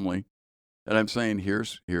talking calmly. And I'm saying,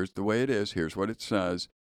 here's the way it is. Here's what it says.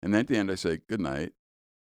 And then at the end, I say, good night.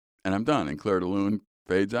 And I'm done. And Claire de Lune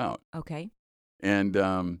fades out. Okay. And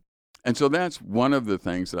so that's one of the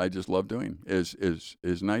things that I just love doing is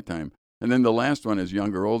nighttime. And then the last one is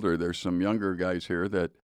younger, older. There's some younger guys here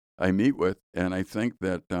that I meet with. And I think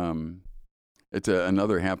that it's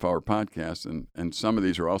another half-hour podcast. And some of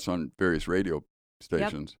these are also on various radio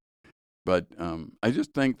stations. Yep. But I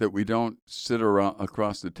just think that we don't sit around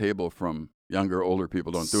across the table from younger, older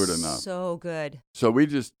people. Don't do it enough. So good. So we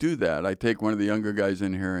just do that. I take one of the younger guys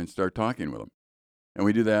in here and start talking with them. And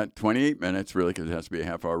we do that 28 minutes, really, because it has to be a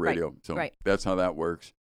half-hour radio. Right. So right. That's how that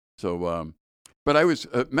works. So, but I was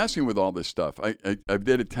messing with all this stuff. I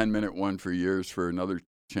did a 10-minute one for years for another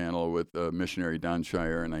channel with missionary Don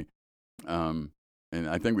Shire, and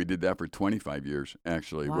I think we did that for 25 years,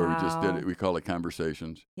 actually, wow. where we just did it. We call it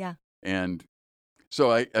Conversations. Yeah. And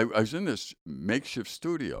so I was in this makeshift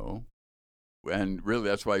studio, and really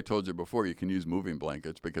that's why I told you before you can use moving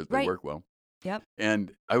blankets because they right. work well. Yep.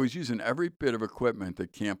 And I was using every bit of equipment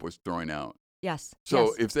that camp was throwing out. Yes. So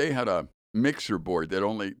yes. if they had a mixer board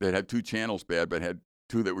that had 2 channels bad but had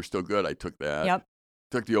 2 that were still good, I took that. Yep.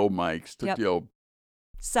 Took the old mics, took yep. the old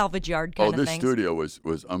salvage yard kind of things. things. This studio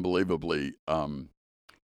was unbelievably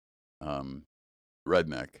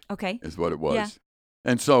redneck. Okay. Is what it was. Yeah.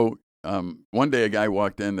 And so one day a guy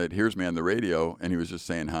walked in that hears me on the radio, and he was just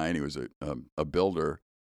saying hi, and he was a builder,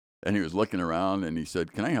 and he was looking around, and he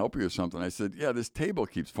said, "Can I help you with something?" I said, "Yeah, this table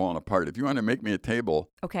keeps falling apart. If you want to make me a table,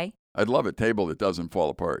 okay, I'd love a table that doesn't fall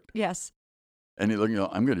apart." Yes. And he looked,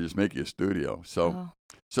 I'm going to just make you a studio.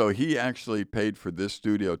 So he actually paid for this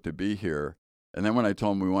studio to be here. And then when I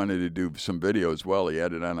told him we wanted to do some video as well, he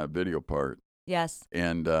added on a video part. Yes.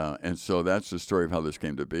 And so that's the story of how this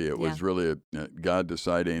came to be. It was Yeah. really God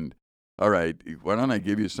deciding, all right, why don't I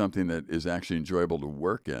give you something that is actually enjoyable to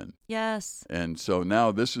work in? Yes. And so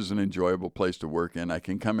now this is an enjoyable place to work in. I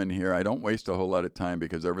can come in here. I don't waste a whole lot of time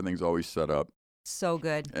because everything's always set up. So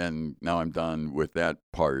good. And now I'm done with that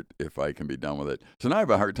part if I can be done with it. So now I have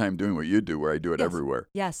a hard time doing what you do where I do it Yes. everywhere.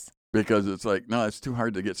 Yes. Because it's like, no, it's too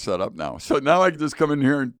hard to get set up now. So now I can just come in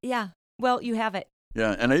here and... Yeah. Well, you have it.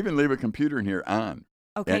 Yeah, and I even leave a computer in here on.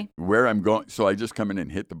 Okay. And where I'm going, so I just come in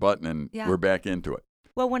and hit the button and Yeah. we're back into it.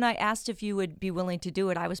 Well, when I asked if you would be willing to do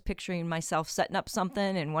it, I was picturing myself setting up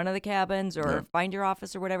something in one of the cabins or Yeah. find your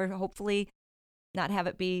office or whatever, hopefully not have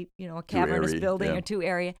it be, a cavernous airy, building yeah. or too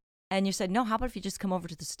area. And you said, no, how about if you just come over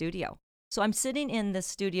to the studio? So I'm sitting in the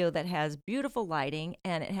studio that has beautiful lighting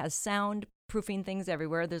and it has soundproofing things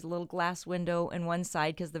everywhere. There's a little glass window on one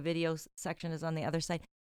side because the video section is on the other side.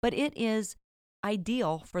 But it is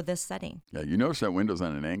ideal for this setting. Yeah, you notice that window's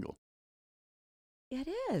on an angle. It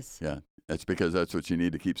is. Yeah, that's because that's what you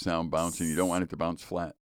need to keep sound bouncing. You don't want it to bounce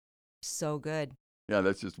flat. So good. Yeah,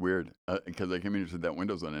 that's just weird because I came in and said that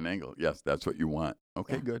window's on an angle. Yes, that's what you want.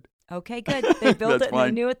 Okay, Yeah. good. Okay, good. They built That's it and fine.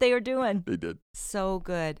 they knew what they were doing. They did. So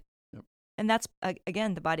good. Yep. And that's,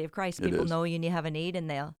 again, the body of Christ. It People is. know you have a need and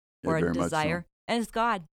or very a much so. desire. And it's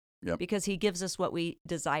God. Yep. Because he gives us what we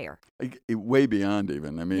desire. Way beyond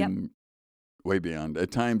even. I mean, Yep. way beyond. At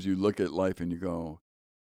times you look at life and you go,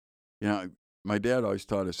 my dad always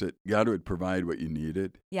taught us that God would provide what you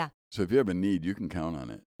needed. Yeah. So if you have a need, you can count on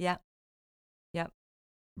it. Yeah. Yep.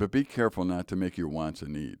 But be careful not to make your wants a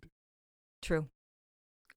need. True.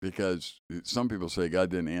 Because some people say, God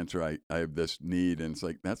didn't answer, I have this need. And it's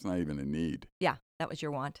like, that's not even a need. Yeah. That was your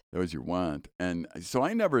want. That was your want. And so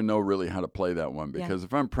I never know really how to play that one. Because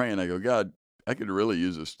if I'm praying, I go, God, I could really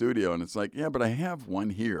use a studio. And it's like, yeah, but I have one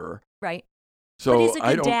here. Right. So but he's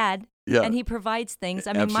a good dad. Yeah. And he provides things.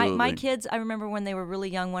 I mean, my Absolutely. kids, I remember when they were really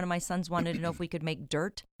young, one of my sons wanted to know if we could make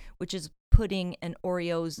dirt, which is pudding and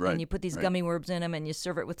Oreos, Right, and you put these right. gummy worms in them, and you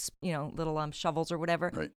serve it with, little shovels or whatever.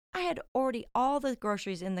 Right. I had already all the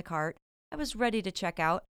groceries in the cart. I was ready to check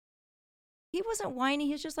out. he wasn't whiny.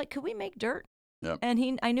 He was just like, could we make dirt? Yep.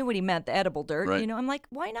 And I knew what he meant, the edible dirt. Right. You know, I'm like,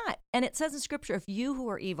 why not? And it says in Scripture, if you who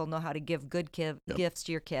are evil know how to give good gifts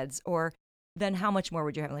to your kids, or then how much more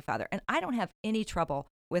would your Heavenly Father? And I don't have any trouble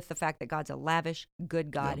with the fact that God's a lavish,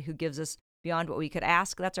 good God who gives us beyond what we could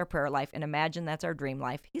ask. That's our prayer life. And imagine that's our dream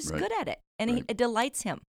life. He's good at it. And it delights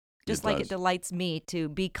him. Just like it delights me to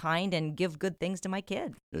be kind and give good things to my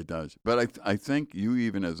kids. It does. But I think you,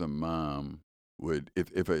 even as a mom, would,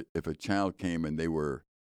 if a child came and they were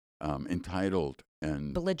entitled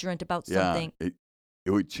and belligerent about something, it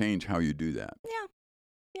would change how you do that.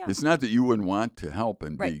 Yeah. It's not that you wouldn't want to help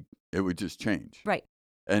and right. it would just change. Right.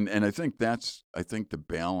 And I think the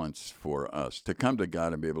balance for us to come to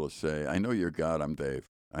God and be able to say, I know you're God, I'm Dave.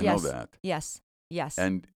 I know that. Yes.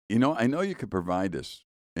 And, I know you could provide this,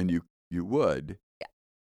 and you would,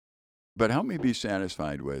 but help me be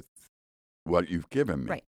satisfied with what you've given me.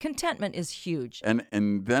 Right. Contentment is huge. And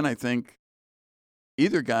then I think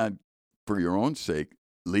either God, for your own sake,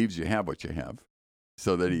 leaves you have what you have,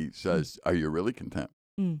 so that he says, are you really content?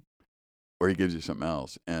 Or he gives you something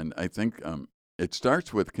else. And I think it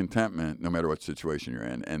starts with contentment no matter what situation you're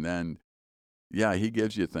in. And then, he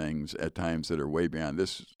gives you things at times that are way beyond.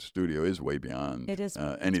 This studio is way beyond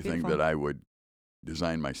anything that I would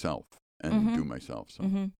design myself and do myself.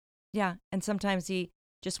 So. Yeah. And sometimes he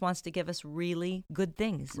just wants to give us really good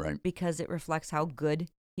things. Right. Because it reflects how good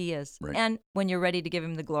he is. Right. And when you're ready to give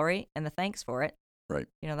him the glory and the thanks for it, right.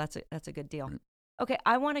 That's a good deal. Right. Okay,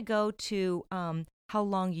 I want to go to how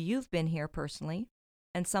long you've been here personally,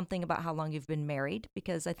 and something about how long you've been married,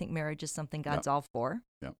 because I think marriage is something God's all for.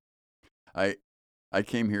 Yeah. I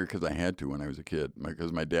came here because I had to when I was a kid,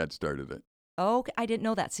 because my dad started it. Oh, okay. I didn't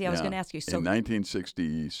know that. See, I was going to ask you. So in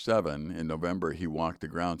 1967, in November, he walked the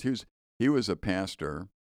grounds. He was a pastor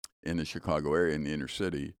in the Chicago area, in the inner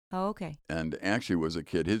city. Oh, okay. And actually was a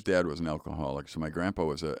kid. His dad was an alcoholic, so my grandpa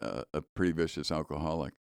was a pretty vicious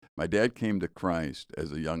alcoholic. My dad came to Christ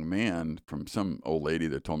as a young man from some old lady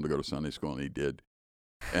that told him to go to Sunday school, and he did.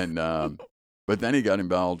 And but then he got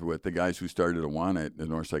involved with the guys who started Awana at the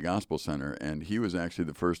Northside Gospel Center, and he was actually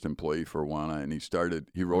the first employee for Awana, and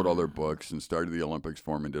he wrote all their books and started the Olympics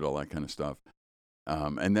for them and did all that kind of stuff.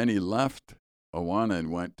 And then he left Awana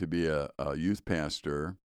and went to be a youth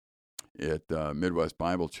pastor at Midwest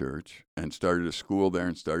Bible Church, and started a school there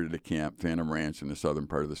and started a camp, Phantom Ranch, in the southern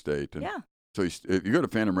part of the state. And so if you go to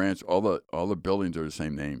Phantom Ranch, all the buildings are the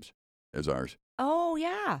same names as ours. Oh,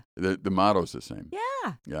 yeah. The motto's the same.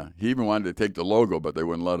 Yeah. Yeah. He even wanted to take the logo, but they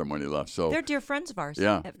wouldn't let him when he left. So they're dear friends of ours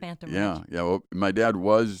at Phantom Ranch. Yeah. Well, my dad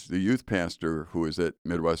was the youth pastor who was at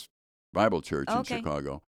Midwest Bible Church in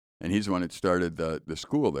Chicago, and he's the one that started the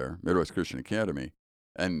school there, Midwest Christian Academy,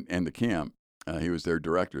 and the camp. He was their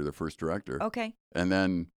director, the first director. Okay. And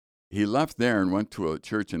then he left there and went to a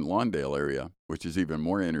church in Lawndale area, which is even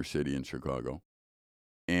more inner city in Chicago.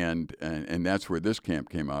 And that's where this camp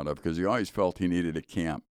came out of, because he always felt he needed a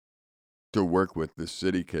camp to work with the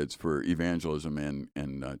city kids for evangelism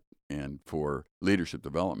and for leadership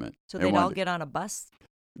development. So they'd all get on a bus?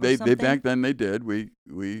 They back then they did.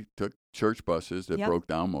 We took church buses that broke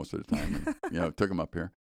down most of the time. And, took them up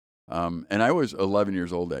here. And I was 11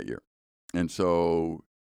 years old that year. And so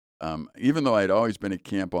even though I'd always been at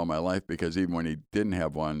camp all my life, because even when he didn't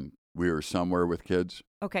have one, we were somewhere with kids.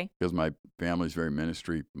 Okay. Because my family's very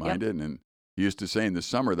ministry-minded. And he used to say, in the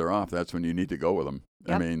summer they're off. That's when you need to go with them.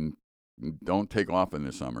 Yep. I mean, don't take off in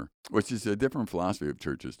the summer, which is a different philosophy of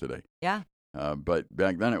churches today. Yeah. But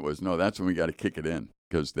back then it was, no, that's when we got to kick it in,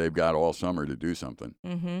 because they've got all summer to do something.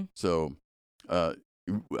 Mm-hmm. So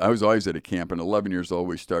I was always at a camp, and 11 years old,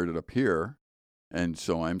 we started up here. And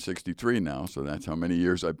so I'm 63 now, so that's how many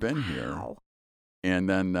years I've been here. And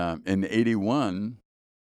then in 81,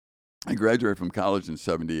 I graduated from college in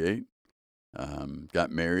 78,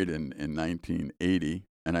 got married in 1980.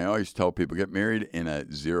 And I always tell people, get married in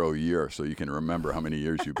a 0 year so you can remember how many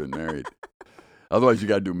years you've been married. Otherwise, you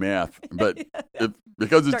got to do math. But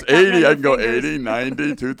because it's 80, I can go 80,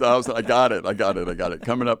 90, 2000. I got it.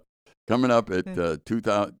 Coming up at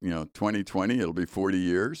 2020, it'll be 40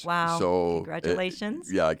 years. Wow. So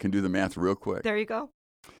congratulations. I can do the math real quick. There you go.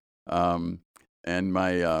 And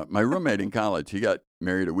my roommate in college, he got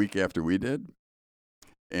married a week after we did.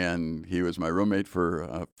 And he was my roommate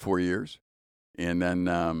for 4 years. And then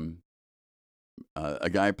a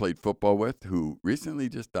guy I played football with who recently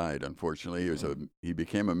just died, unfortunately. He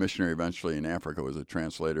became a missionary eventually in Africa, was a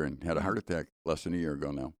translator, and had a heart attack less than a year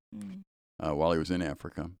ago now while he was in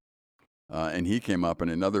Africa. And he came up, and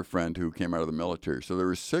another friend who came out of the military. So there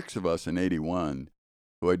were 6 of us in 81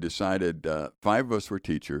 who had decided, 5 of us were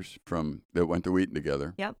teachers that went to Wheaton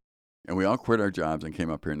together. Yep. And we all quit our jobs and came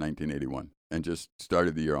up here in 1981. and just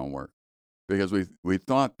started the year on work because we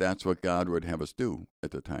thought that's what God would have us do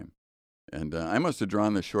at the time. And I must have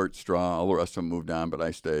drawn the short straw. All the rest of them moved on, but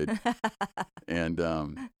I stayed. And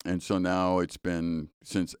so now it's been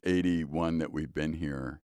since 81 that we've been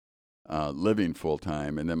here, living full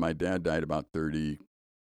time. And then my dad died about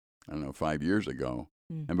 5 years ago.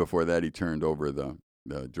 And before that, he turned over the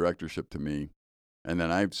directorship to me. And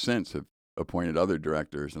then I've since have appointed other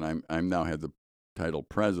directors, and I'm now had the title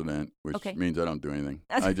president, which means I don't do anything.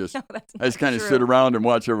 I just kind of sit around and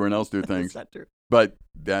watch everyone else do things. That's not true. But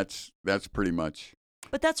that's pretty much.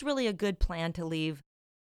 But that's really a good plan to leave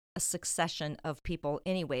a succession of people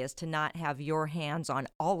anyway, is to not have your hands on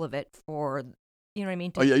all of it for, you know what I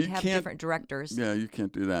mean? To you have can't, different directors. Yeah, you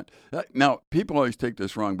can't do that. Now, people always take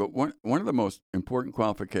this wrong, but one of the most important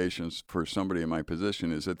qualifications for somebody in my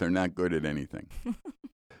position is that they're not good at anything.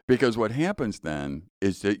 Because what happens then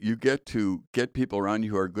is that you get to get people around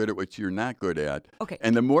you who are good at what you're not good at. Okay.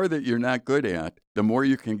 And the more that you're not good at, the more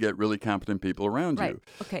you can get really competent people around you.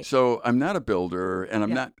 Okay. So I'm not a builder, and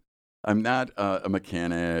I'm not a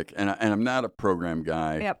mechanic, and I'm not a program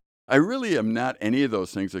guy. Yep. I really am not any of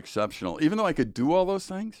those things exceptional, even though I could do all those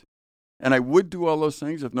things. And I would do all those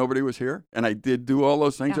things if nobody was here. And I did do all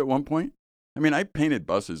those things at one point. I mean, I painted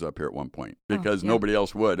buses up here at one point because nobody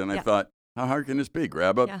else would. And I thought, how hard can this be?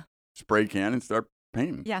 Grab a spray can and start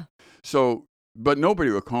painting. Yeah. So, but nobody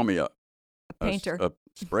would call me a painter, a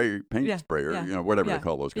paint sprayer, whatever they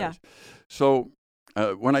call those guys. So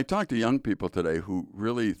when I talk to young people today who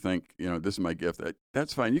really think, this is my gift,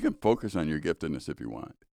 that's fine. You can focus on your giftedness if you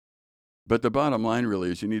want. But the bottom line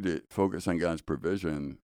really is you need to focus on God's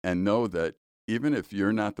provision and know that even if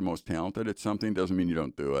you're not the most talented at something, doesn't mean you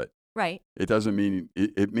don't do it. Right. It doesn't mean,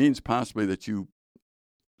 it means possibly that you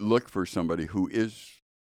look for somebody who is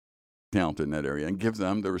talented in that area and give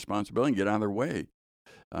them the responsibility and get out of their way.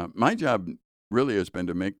 My job really has been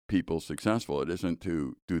to make people successful. It isn't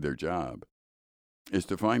to do their job. It's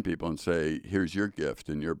to find people and say, here's your gift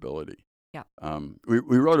and your ability. Yeah.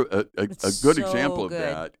 We wrote a good example of good.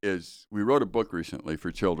 that is we wrote a book recently for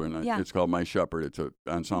children. It's called My Shepherd. It's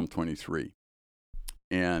on Psalm 23.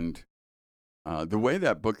 And the way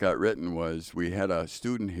that book got written was we had a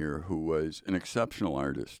student here who was an exceptional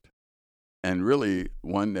artist and really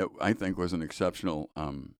one that I think was an exceptional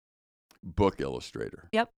book illustrator.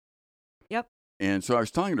 Yep. And so I was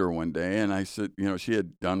talking to her one day, and I said, she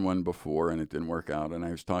had done one before, and it didn't work out. And I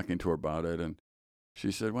was talking to her about it, and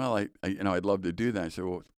she said, well, I'd love to do that. I said,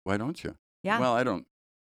 well, why don't you? Yeah. Well, I don't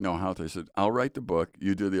know how to. I said, I'll write the book.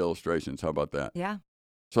 You do the illustrations. How about that? Yeah.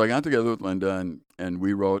 So I got together with Linda, and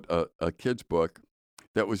we wrote a kid's book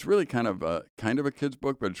that was really kind of a kid's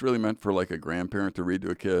book, but it's really meant for like a grandparent to read to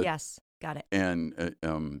a kid. Yes. Got it.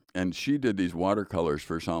 And she did these watercolors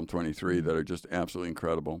for Psalm 23 that are just absolutely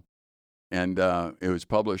incredible. And it was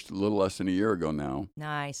published a little less than a year ago now.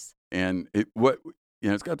 Nice. And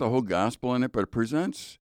it's got the whole gospel in it, but it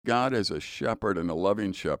presents God as a shepherd and a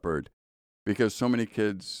loving shepherd because so many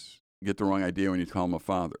kids get the wrong idea when you call him a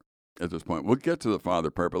father at this point. We'll get to the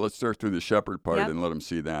father part, but let's start through the shepherd part and let them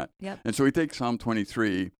see that. Yep. And so we take Psalm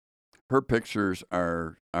 23. Her pictures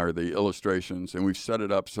are the illustrations, and we've set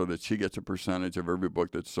it up so that she gets a percentage of every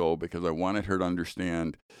book that's sold because I wanted her to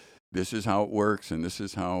understand this is how it works and this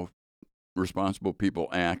is how responsible people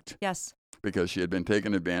act. Yes. Because she had been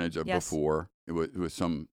taken advantage of before. It was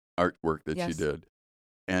some artwork that she did.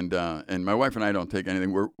 And my wife and I don't take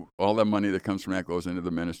anything. All the money that comes from that goes into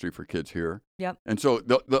the ministry for kids here. Yep. And so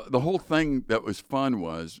the whole thing that was fun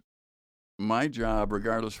was my job,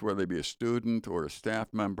 regardless of whether they be a student or a staff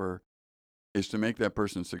member, is to make that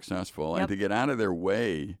person successful and to get out of their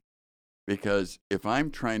way, because if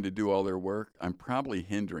I'm trying to do all their work, I'm probably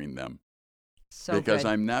hindering them. Because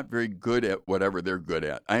I'm not very good at whatever they're good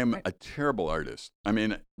at. I am a terrible artist. I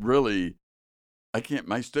mean, really, I can't,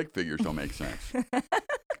 my stick figures don't make sense.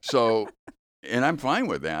 So, and I'm fine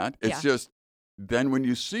with that. It's just, then when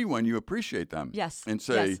you see one, you appreciate them. Yes. And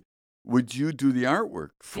say, would you do the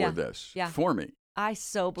artwork for this, for me? I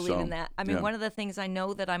so believe in that. I mean, one of the things I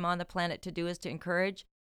know that I'm on the planet to do is to encourage,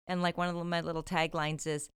 and like one of my little taglines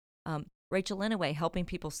is, Rachel Inouye, helping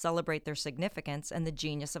people celebrate their significance and the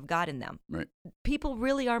genius of God in them. Right. People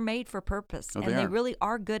really are made for purpose, and they really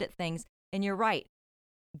are good at things. And you're right.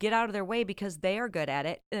 Get out of their way because they are good at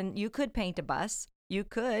it. And you could paint a bus. You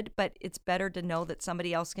could, but it's better to know that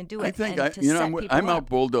somebody else can do it. I think I'm out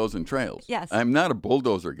bulldozing trails. Yes. I'm not a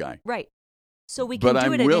bulldozer guy. Right. So we can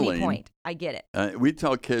do it at any point. I get it. We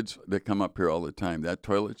tell kids that come up here all the time, that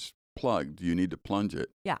toilet's plugged. You need to plunge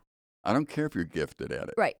it. Yeah. I don't care if you're gifted at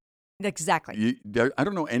it. Right. Exactly. I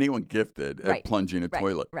don't know anyone gifted at plunging a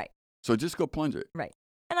toilet. Right. So just go plunge it. Right.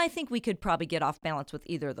 And I think we could probably get off balance with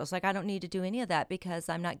either of those. Like, I don't need to do any of that because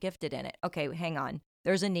I'm not gifted in it. Okay, hang on.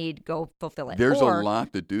 There's a need. Go fulfill it. There's or a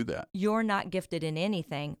lot to do that. you're not gifted in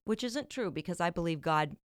anything, which isn't true because I believe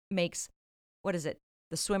God makes, what is it?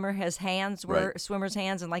 The swimmer has hands, swimmer's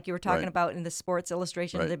hands. And like you were talking about in the Sports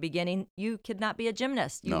Illustration at the beginning, you could not be a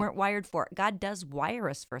gymnast. You weren't wired for it. God does wire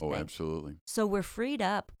us for things. Oh, absolutely. So we're freed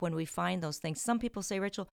up when we find those things. Some people say,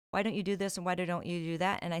 Rachel, why don't you do this and why don't you do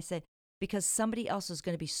that? And I said, because somebody else is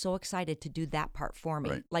going to be so excited to do that part for me.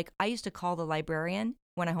 Right. Like I used to call the librarian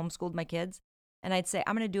when I homeschooled my kids, and I'd say,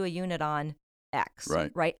 I'm going to do a unit on X.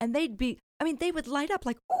 Right. And they would light up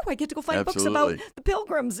like, oh, I get to go find books about the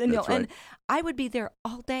Pilgrims. And, and I would be there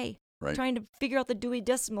all day trying to figure out the Dewey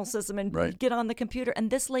Decimal System and get on the computer. And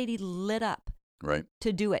this lady lit up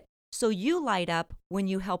to do it. So you light up when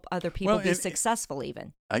you help other people be successful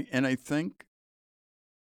even. I think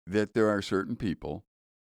that there are certain people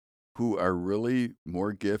who are really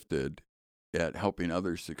more gifted at helping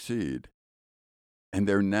others succeed, and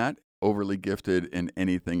they're not overly gifted in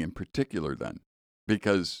anything in particular then,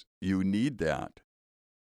 because you need that.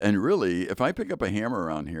 And really, if I pick up a hammer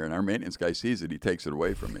around here and our maintenance guy sees it, he takes it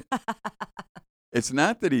away from me. It's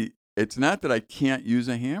not that I can't use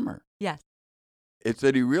a hammer. Yes. It's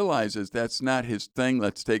that he realizes that's not his thing.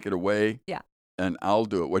 Let's take it away. Yeah. And I'll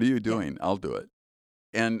do it. What are you doing? I'll do it.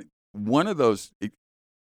 And one of those,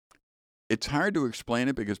 it's hard to explain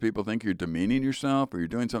it because people think you're demeaning yourself or you're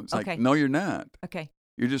doing something. It's like, no, you're not. Okay.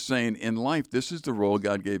 You're just saying, in life, this is the role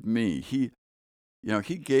God gave me. He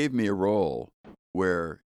gave me a role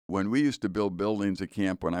where when we used to build buildings at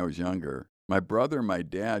camp when I was younger, my brother and my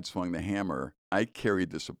dad swung the hammer. I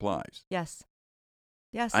carried the supplies. Yes.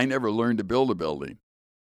 Yes. I never learned to build a building.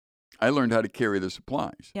 I learned how to carry the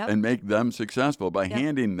supplies and make them successful by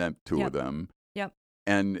handing them to them. Yep.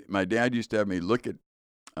 And my dad used to have me look at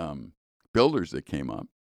builders that came up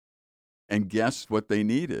and guess what they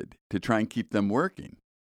needed to try and keep them working.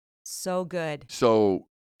 So good. So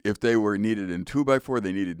if they were needed in 2x4,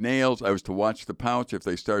 they needed nails. I was to watch the pouch. If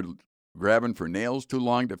they started grabbing for nails too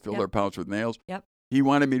long to fill their pouch with nails, he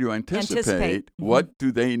wanted me to anticipate what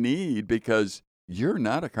do they need, because you're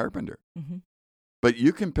not a carpenter. Mm-hmm. But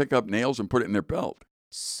you can pick up nails and put it in their belt.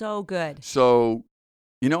 So good. So,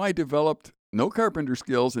 I developed no carpenter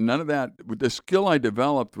skills and none of that. The skill I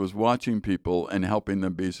developed was watching people and helping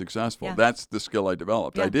them be successful. Yeah. That's the skill I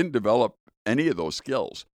developed. Yeah. I didn't develop any of those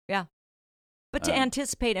skills. Yeah. But to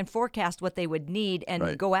anticipate and forecast what they would need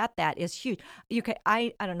and go at that is huge.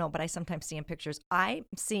 I don't know, but I sometimes see in pictures, I'm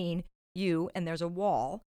seeing you and there's a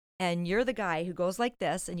wall and you're the guy who goes like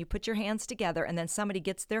this and you put your hands together and then somebody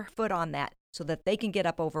gets their foot on that so that they can get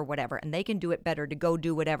up over whatever and they can do it better to go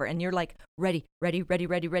do whatever. And you're like, ready,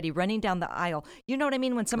 running down the aisle. You know what I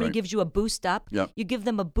mean? When somebody gives you a boost up, you give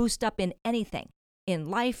them a boost up in anything, in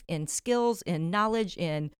life, in skills, in knowledge,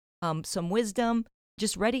 in some wisdom.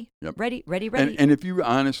 Just ready. And if you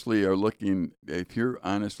honestly are looking, if you're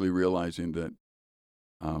honestly realizing that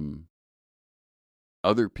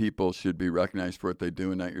other people should be recognized for what they do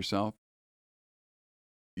and not yourself,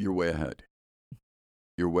 you're way ahead.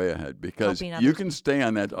 You're way ahead because you can stay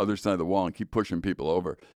on that other side of the wall and keep pushing people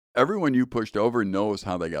over. Everyone you pushed over knows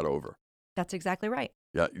how they got over. That's exactly right.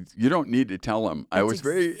 Yeah, you don't need to tell them. I was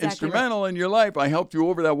very instrumental in your life. I helped you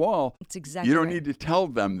over that wall. That's exactly You don't need to tell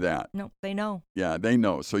them that. No, they know. Yeah, they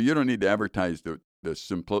know. So you don't need to advertise the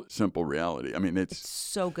simple reality. I mean, it's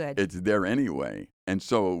so good. It's there anyway. And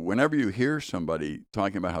so whenever you hear somebody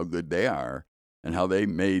talking about how good they are and how they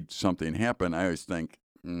made something happen, I always think,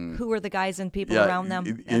 who are the guys and people around them?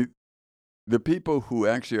 The people who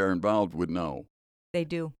actually are involved would know. They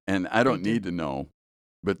do. And I don't need to know.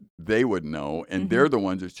 But they would know, and they're the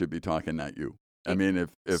ones that should be talking, not you. I mean,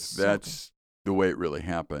 if so that's the way it really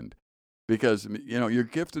happened. Because, your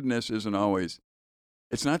giftedness isn't always,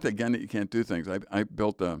 it's not, again, that you can't do things. I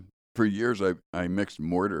built for years, I mixed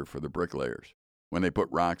mortar for the bricklayers. When they put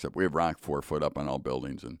rocks up, we have rock 4 foot up on all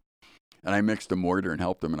buildings, and I mixed the mortar and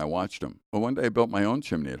helped them, and I watched them. Well, one day I built my own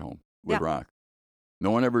chimney at home with rock.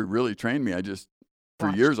 No one ever really trained me.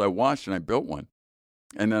 For years I watched and I built one.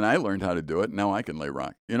 And then I learned how to do it. Now I can lay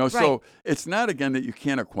rock. So it's not, again, that you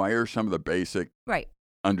can't acquire some of the basic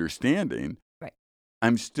understanding. Right.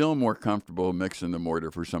 I'm still more comfortable mixing the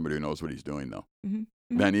mortar for somebody who knows what he's doing, though,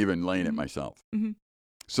 than even laying it myself. Mm-hmm.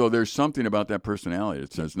 So there's something about that personality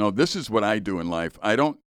that says, no, this is what I do in life.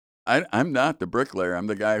 I'm not the bricklayer. I'm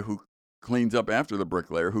the guy who cleans up after the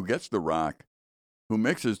bricklayer, who gets the rock, who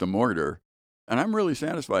mixes the mortar. And I'm really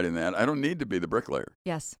satisfied in that. I don't need to be the bricklayer.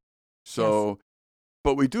 Yes. So...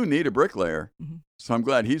 But we do need a bricklayer, so I'm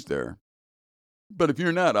glad he's there. But if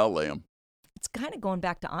you're not, I'll lay him. it's kind of going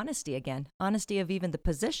back to honesty again. Honesty of even the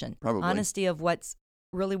position. Probably. Honesty of what's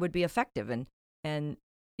really would be effective. And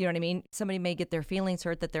you know what I mean? Somebody may get their feelings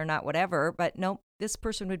hurt that they're not whatever, but no, this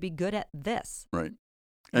person would be good at this. Right.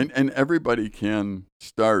 And everybody can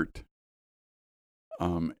start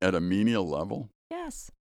at a menial level.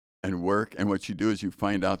 Yes. And work. And what you do is you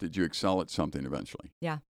find out that you excel at something eventually.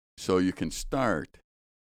 Yeah. So you can start.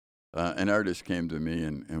 An artist came to me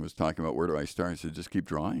and was talking about, where do I start? I said, just keep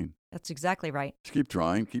drawing. That's exactly right. Just keep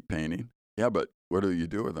drawing, keep painting. Yeah, but what do you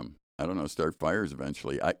do with them? I don't know, start fires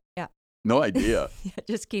eventually. No idea. Yeah,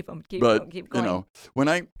 just keep them. Keep going. You know,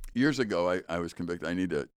 when years ago, I was convicted, I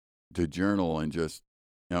need to journal and just,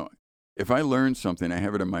 you know, if I learn something, I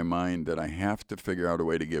have it in my mind that I have to figure out a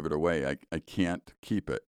way to give it away. I can't keep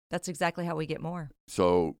it. That's exactly how we get more.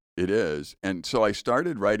 So it is. And so I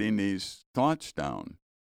started writing these thoughts down.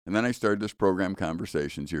 And then I started this program,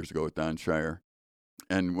 Conversations, years ago with Don Shire.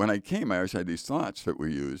 And when I came, I always had these thoughts that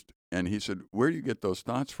we used. And he said, where do you get those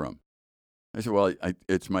thoughts from? I said, well,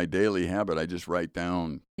 it's my daily habit. I just write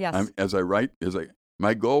down. Yes.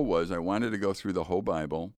 My goal was I wanted to go through the whole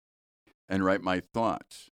Bible and write my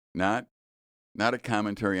thoughts, not a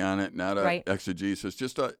commentary on it, not a exegesis,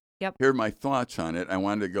 just here are my thoughts on it. I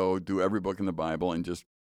wanted to go do every book in the Bible and just,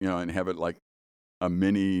 you know, and have it like a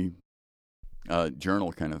mini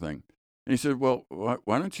journal kind of thing. And he said, well,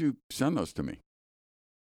 why don't you send those to me?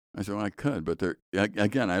 I said, well, I could, but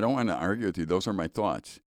again, I don't want to argue with you. Those are my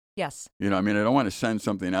thoughts. Yes. You know, I mean, I don't want to send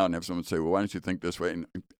something out and have someone say, well, why don't you think this way?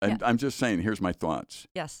 And I'm just saying, here's my thoughts.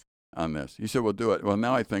 Yes. On this. He said, well, do it. Well,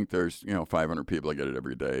 now I think there's, 500 people that get it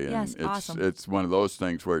every day. And yes, awesome. It's one of those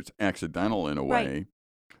things where it's accidental in a way,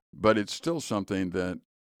 but it's still something that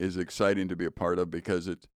is exciting to be a part of, because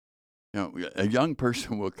it's, a young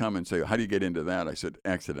person will come and say, how do you get into that? I said,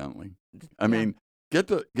 accidentally. I mean,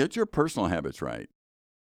 get your personal habits right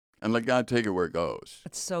and let God take it where it goes.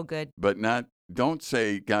 That's so good. But don't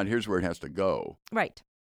say, God, here's where it has to go. Right.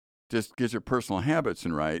 Just get your personal habits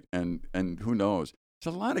in right, and who knows?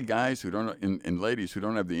 There's a lot of guys who don't, and ladies who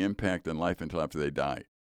don't have the impact in life until after they die.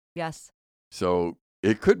 Yes. So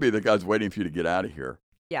it could be that God's waiting for you to get out of here.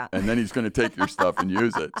 Yeah. And then he's going to take your stuff and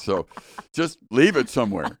use it. So just leave it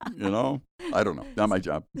somewhere, I don't know. Not my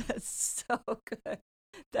job. That's so good.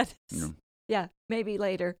 That is, maybe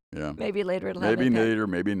later. Yeah. Maybe later it'll maybe have impact. Later,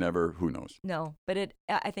 maybe never. Who knows? No, but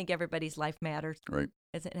I think everybody's life matters. Right.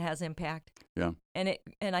 It has impact. Yeah. And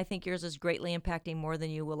I think yours is greatly impacting more than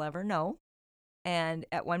you will ever know. And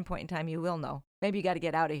at one point in time, you will know. Maybe you got to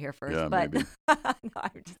get out of here first. Yeah, but maybe. no,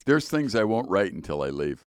 There's things I won't write until I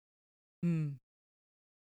leave. Mm.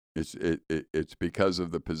 It's because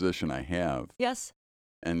of the position I have. Yes.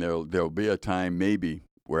 And there'll be a time maybe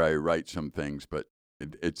where I write some things, but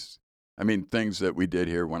it's things that we did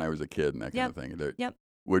here when I was a kid and that kind of thing. That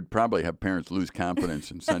would probably have parents lose confidence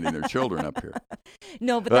in sending their children up here.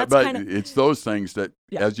 No, but that's kind of... it's those things that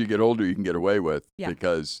as you get older, you can get away with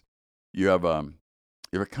because you have a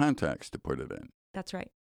context to put it in. That's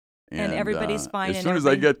right. And everybody's fine. As soon as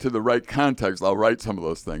I get to the right context, I'll write some of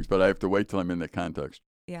those things, but I have to wait till I'm in the context.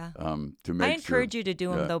 Yeah. To make I encourage you to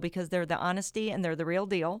do them, though, because they're the honesty and they're the real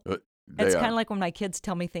deal. It's kind of like when my kids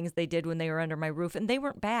tell me things they did when they were under my roof, and they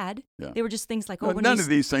weren't bad. Yeah. They were just things like, none of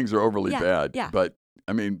these things are overly bad. Yeah. But,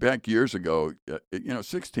 back years ago,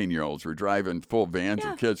 16-year-olds were driving full vans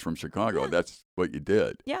of kids from Chicago. Yeah. That's what you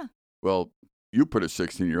did. Yeah. Well, you put a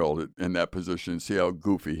 16-year-old in that position and see how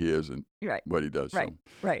goofy he is and what he does. Right.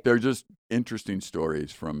 So right. They're just interesting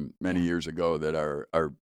stories from many years ago that are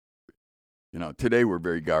today we're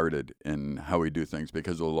very guarded in how we do things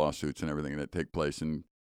because of the lawsuits and everything that take place, and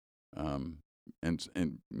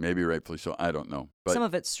maybe rightfully so. I don't know. But some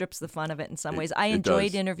of it strips the fun of it in some ways. I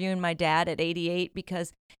enjoyed interviewing my dad at 88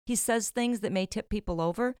 because he says things that may tip people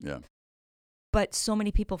over. Yeah. But so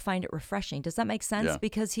many people find it refreshing. Does that make sense? Yeah.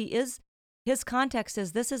 Because his context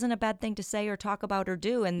is, this isn't a bad thing to say or talk about or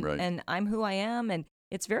do, and I'm who I am, and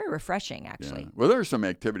it's very refreshing, actually. Yeah. Well, there are some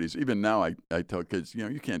activities. Even now, I tell kids,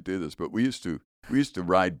 you can't do this, but we used to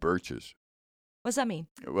ride birches. What's that mean?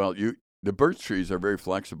 Well, the birch trees are very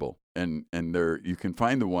flexible, and you can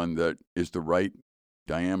find the one that is the right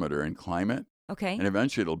diameter and climb it. Okay. And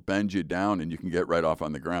eventually it'll bend you down, and you can get right off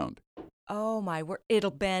on the ground. Oh my word!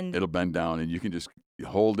 It'll bend. It'll bend down, and you can just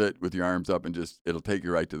hold it with your arms up, and it'll take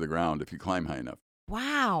you right to the ground if you climb high enough.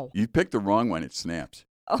 Wow! You pick the wrong one, it snaps.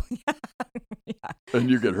 Oh yeah. And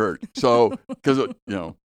you get hurt. So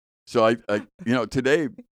so I today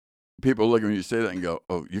people look at me and say that and go,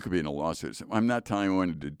 "Oh, you could be in a lawsuit." I'm not telling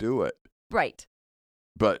anyone to do it. Right.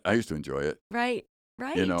 But I used to enjoy it. Right.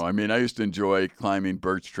 Right. I used to enjoy climbing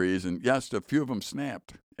birch trees, and yes, a few of them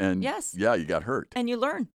snapped, and yes, you got hurt, and you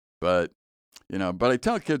learn. But But I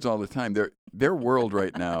tell kids all the time, their world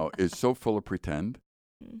right now is so full of pretend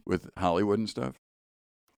with Hollywood and stuff.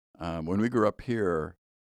 When we grew up here,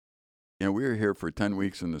 we were here for 10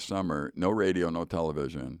 weeks in the summer, no radio, no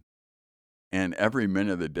television. And every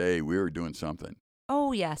minute of the day, we were doing something.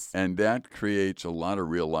 Oh, yes. And that creates a lot of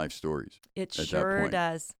real life stories. It sure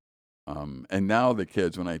does. And now the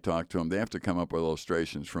kids, when I talk to them, they have to come up with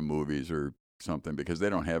illustrations from movies or something because they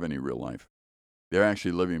don't have any real life. They're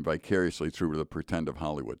actually living vicariously through the pretend of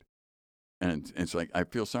Hollywood. And it's like, I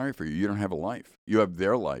feel sorry for you. You don't have a life. You have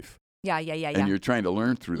their life. Yeah. And you're trying to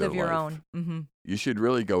learn through their life. Live your own. Mm-hmm. You should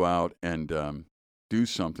really go out and do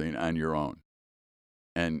something on your own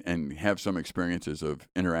and have some experiences of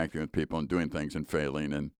interacting with people and doing things and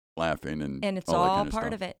failing and laughing and it's all all that kind of part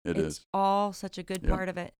stuff. of it. It's all such a good part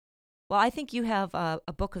of it. Well, I think you have a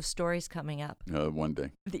book of stories coming up. One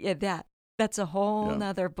day. That's a whole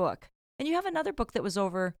nother book. And you have another book that was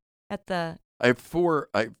over at the... I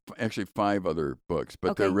have actually 5 other books,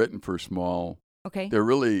 but they're written for small. Okay. They're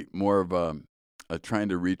really more of a trying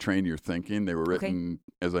to retrain your thinking. They were written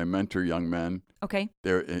as I mentor young men. Okay.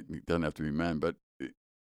 It doesn't have to be men, but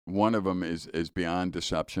one of them is Beyond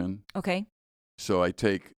Deception. Okay. So I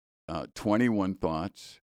take 21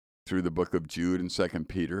 thoughts through the book of Jude and 2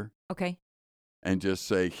 Peter. Okay. And just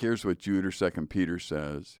say, here's what Jude or 2 Peter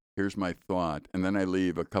says. Here's my thought. And then I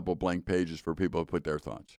leave a couple blank pages for people to put their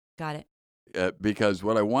thoughts. Got it. Because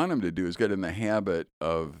what I want them to do is get in the habit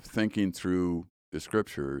of thinking through the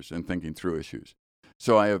scriptures and thinking through issues.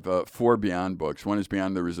 So I have 4 Beyond books. One is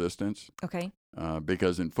Beyond the Resistance. Okay.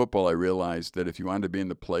 Because in football, I realized that if you want to be in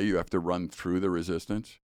the play, you have to run through the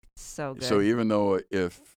resistance. So good. So even though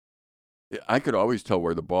I could always tell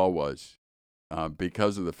where the ball was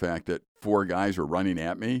because of the fact that 4 guys were running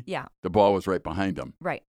at me, the ball was right behind them.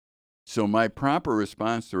 Right. So my proper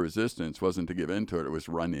response to resistance wasn't to give into it. It was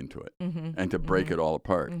run into it and to break it all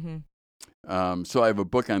apart. Mm-hmm. So I have a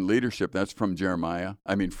book on leadership. That's from Nehemiah.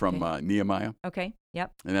 Okay.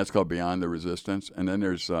 Yep. And that's called Beyond the Resistance. And then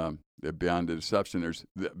there's Beyond the Deception. There's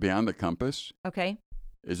Beyond the Compass. Okay.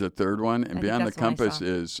 Is a third one. And Beyond the Compass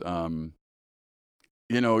is,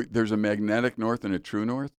 there's a magnetic north and a true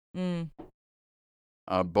north. Mm.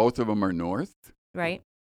 Both of them are north. Right.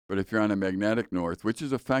 But if you're on a magnetic north, which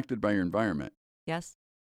is affected by your environment, yes,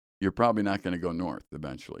 you're probably not going to go north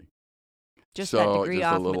eventually. Just that degree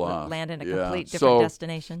off, land in a complete different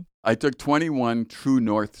destination. I took 21 true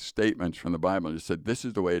north statements from the Bible and just said, this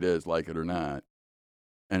is the way it is, like it or not,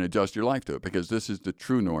 and adjust your life to it, because this is the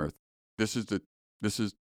true north. This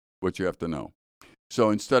is what you have to know. So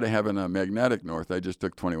instead of having a magnetic north, I just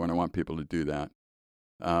took 21. I want people to do that.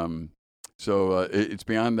 It's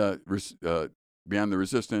beyond the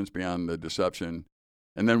resistance, beyond the deception.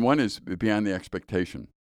 And then one is beyond the expectation.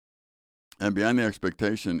 And beyond the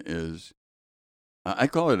expectation is, I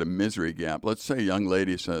call it a misery gap. Let's say a young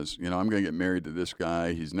lady says, I'm going to get married to this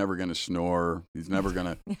guy. He's never going to snore. He's never going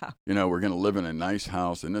to, we're going to live in a nice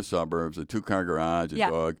house in the suburbs, a 2-car garage, a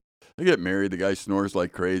dog. They get married. The guy snores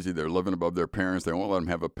like crazy. They're living above their parents. They won't let them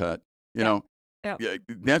have a pet. Yeah,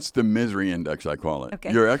 that's the misery index, I call it.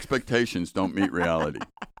 Okay. Your expectations don't meet reality.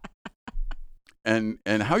 And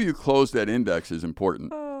how you close that index is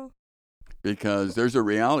important because there's a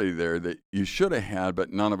reality there that you should have had,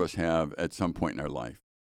 but none of us have at some point in our life.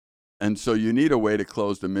 And so you need a way to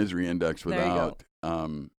close the misery index without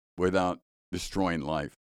destroying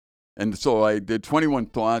life. And so I did 21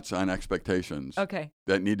 thoughts on expectations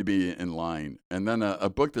that need to be in line. And then a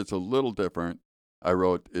book that's a little different I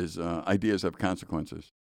wrote is Ideas Have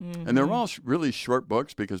Consequences. Mm-hmm. And they're all really short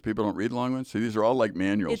books because people don't read long ones. So these are all like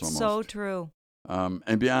manuals almost. It's so true.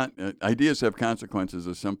 And beyond, Ideas Have Consequences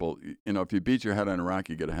is simple. If you beat your head on a rock,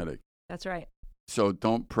 you get a headache. That's right. So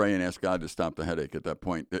don't pray and ask God to stop the headache at that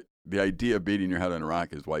point. The idea of beating your head on a rock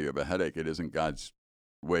is why you have a headache. It isn't God's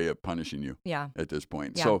way of punishing you at this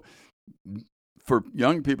point. Yeah. So for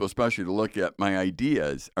young people especially to look at, my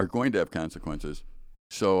ideas are going to have consequences.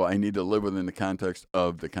 So I need to live within the context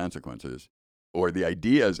of the consequences. Or the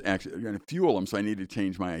ideas actually are going to fuel them, so I need to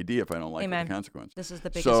change my idea if I don't like the consequence. This is the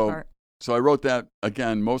biggest part. So I wrote that,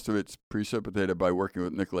 again, most of it's precipitated by working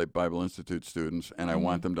with Nicolait Bible Institute students, and I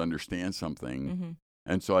want them to understand something. Mm-hmm.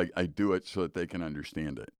 And so I do it so that they can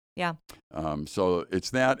understand it. Yeah. So it's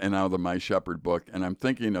that, and now the My Shepherd book. And I'm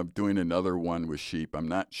thinking of doing another one with sheep. I'm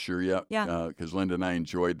not sure yet. Yeah. Because Linda and I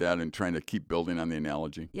enjoyed that and trying to keep building on the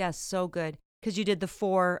analogy. Yes, so good. Because you did the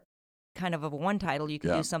 4 kind of one title. You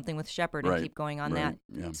could do something with shepherd and keep going on that.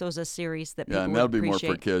 Yeah. So it's a series that people would appreciate. Yeah, and that'll be more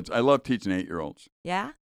for kids. I love teaching 8-year-olds.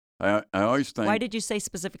 Yeah? I always think... Why did you say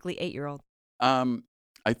specifically 8-year-old?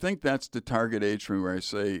 I think that's the target age for me where I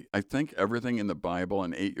say, I think everything in the Bible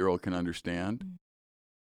an 8-year-old can understand, Mm.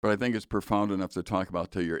 but I think it's profound enough to talk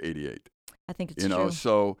about till you're 88. I think it's You know, true.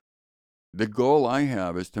 so the goal I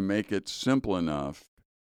have is to make it simple enough,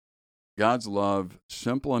 God's love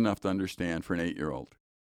simple enough to understand for an 8-year-old,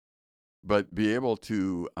 but be able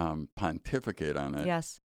to pontificate on it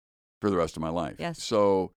Yes. for the rest of my life. Yes.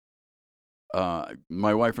 So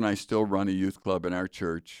my wife and I still run a youth club in our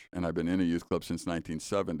church, and I've been in a youth club since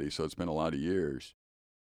 1970, so it's been a lot of years.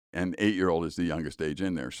 And 8-year-old is the youngest age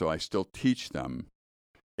in there, so I still teach them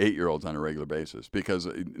 8-year-olds on a regular basis because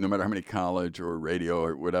no matter how many college or radio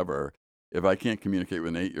or whatever, if I can't communicate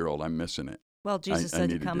with an 8-year-old, I'm missing it. Well, Jesus I said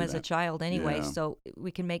to need to come do as a that. child anyway, Yeah. so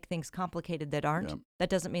we can make things complicated that aren't. Yeah. That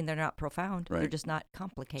doesn't mean they're not profound. They're Right. just not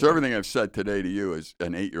complicated. So everything I've said today to you is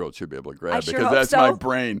an 8-year-old should be able to grab sure because hope that's so, my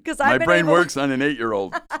brain. 'cause I've My been brain able- works on an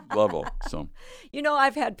 8-year-old level. So You know,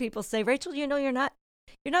 I've had people say, Rachel, you know, you're not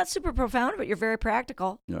super profound, but you're very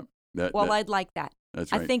practical. yeah, I'd like that.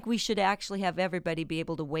 that's right. I think we should actually have everybody be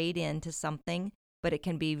able to wade into something, but it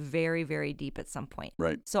can be very, very deep at some point.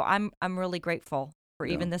 Right. So I'm really grateful for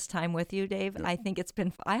Yeah. even this time with you, Dave. Yeah. I think it's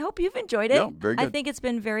been. I hope you've enjoyed it. Yeah, very I good. think it's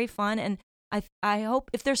been very fun, and I hope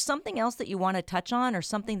if there's something else that you want to touch on or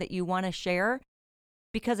something that you want to share,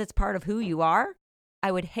 because it's part of who you are.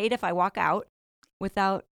 I would hate if I walk out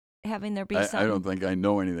without having there be something. I don't think I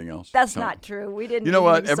know anything else. That's So- not true. We didn't. You know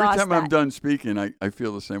what? even Every exhaust time I'm that. done speaking, I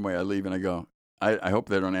feel the same way. I leave and I go, I hope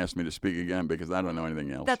they don't ask me to speak again because I don't know anything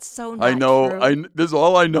else. That's so not I know. true. This is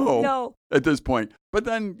all I know No. at this point. But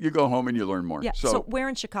then you go home and you learn more. Yeah. So, So where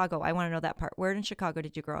in Chicago? I want to know that part. Where in Chicago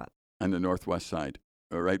did you grow up? on the northwest side,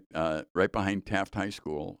 right behind Taft High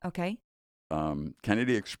School, Okay.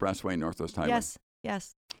 Kennedy Expressway, Northwest Highway. Yes.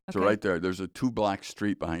 Yes. Okay. So right there, there's a 2-block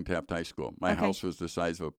street behind Taft High School. My Okay. house was the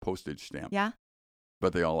size of a postage stamp. Yeah.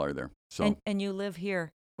 But they all are there. So And you live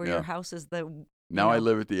here, where Yeah. your house is the. now I know.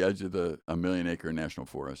 live at the edge of a 1-million-acre national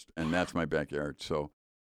forest, and that's my backyard. So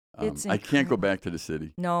It's I can't go incredible. back to the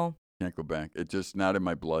city. No. Can't go back. It's just not in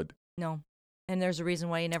my blood. No. And there's a reason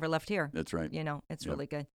why you never left here. That's right. You know, it's Yep. really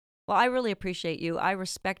good. Well, I really appreciate you. I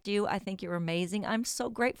respect you. I think you're amazing. I'm so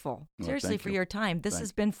grateful, Well, seriously, thank for you. your time. This Thanks.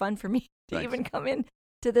 has been fun for me to Thanks. even come in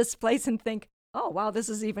to this place and think, oh, wow, this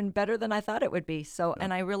is even better than I thought it would be. So, Yeah.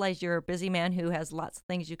 and I realize you're a busy man who has lots of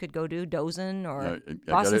things you could go do, dozing or I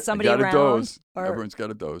bossing somebody got around a dose. or- Everyone's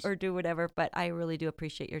got a dose. or do whatever. But I really do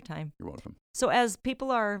appreciate your time. You're welcome. So as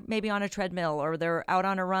people are maybe on a treadmill or they're out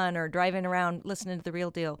on a run or driving around listening to The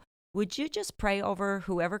Real Deal, would you just pray over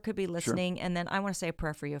whoever could be listening? And then I want to say a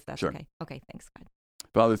prayer for you if that's Sure. okay. Okay, thanks, God.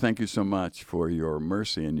 Father, thank you so much for your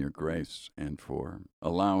mercy and your grace and for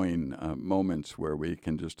allowing moments where we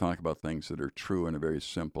can just talk about things that are true in a very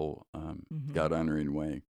simple, Mhm. God-honoring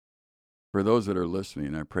way. For those that are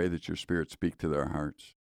listening, I pray that your Spirit speak to their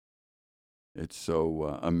hearts. It's so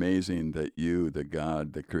amazing that you, the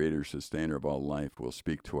God, the creator, sustainer of all life, will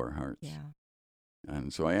speak to our hearts. Yeah.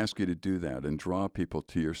 And so I ask you to do that and draw people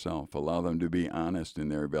to yourself. Allow them to be honest in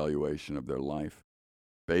their evaluation of their life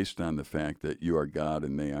based on the fact that you are God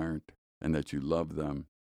and they aren't, and that you love them,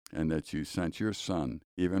 and that you sent your Son,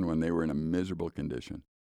 even when they were in a miserable condition,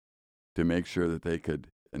 to make sure that they could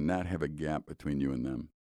not have a gap between you and them.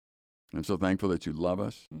 I'm so thankful that you love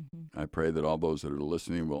us. Mhm. I pray that all those that are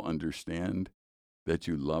listening will understand that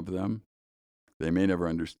you love them. They may never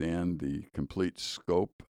understand the complete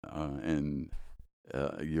scope and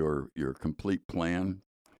your complete plan.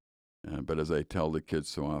 But as I tell the kids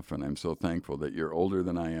so often, I'm so thankful that you're older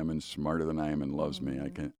than I am and smarter than I am and loves me.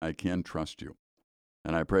 I can trust you.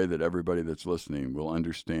 And I pray that everybody that's listening will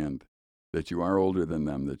understand that you are older than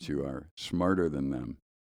them, that you are smarter than them,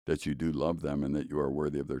 that you do love them, and that you are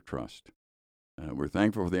worthy of their trust. We're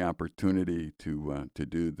thankful for the opportunity to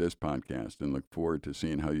do this podcast and look forward to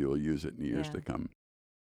seeing how you'll use it in the years Yeah. to come.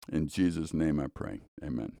 In Jesus' name I pray.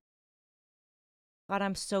 Amen. God,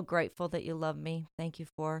 I'm so grateful that you love me. Thank you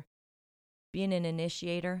for being an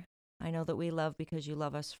initiator. I know that we love because you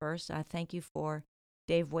love us first. I thank you for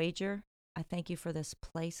Dave Wager. I thank you for this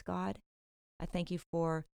place, God. I thank you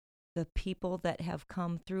for the people that have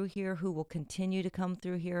come through here, who will continue to come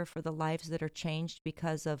through here, for the lives that are changed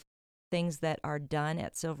because of things that are done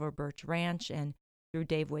at Silver Birch Ranch and through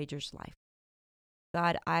Dave Wager's life.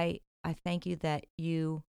 God, I thank you that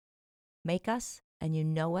you make us and you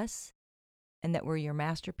know us, and that we're your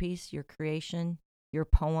masterpiece, your creation, your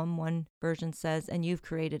poem, one version says, and you've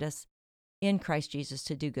created us in Christ Jesus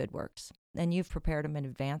to do good works. And you've prepared them in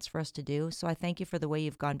advance for us to do. So I thank you for the way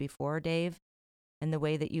you've gone before, Dave, and the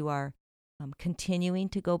way that you are continuing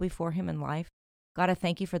to go before him in life. God, I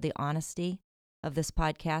thank you for the honesty of this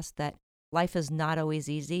podcast, that life is not always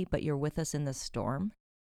easy, but you're with us in the storm.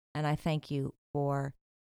 And I thank you for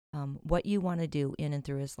what you want to do in and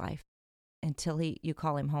through his life. Until you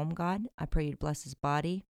call him home, God, I pray you'd bless his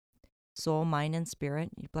body, soul, mind, and spirit.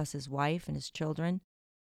 You'd bless his wife and his children.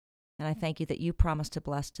 And I thank you that you promise to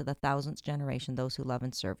bless to the 1,000th generation those who love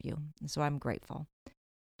and serve you. And so I'm grateful.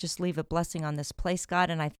 Just leave a blessing on this place, God,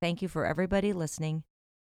 and I thank you for everybody listening,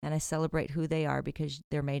 and I celebrate who they are because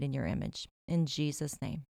they're made in your image. In Jesus'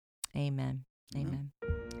 name, amen. Amen.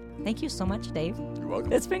 Thank you so much, Dave. You're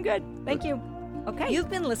welcome. It's been good. Thank you. Okay. You've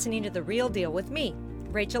been listening to The Real Deal with me,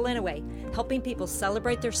 Rachel Inouye, helping people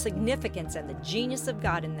celebrate their significance and the genius of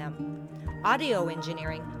God in them. Audio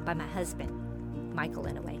engineering by my husband, Michael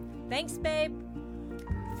Inouye. Thanks, babe.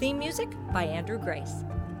 Theme music by Andrew Grace.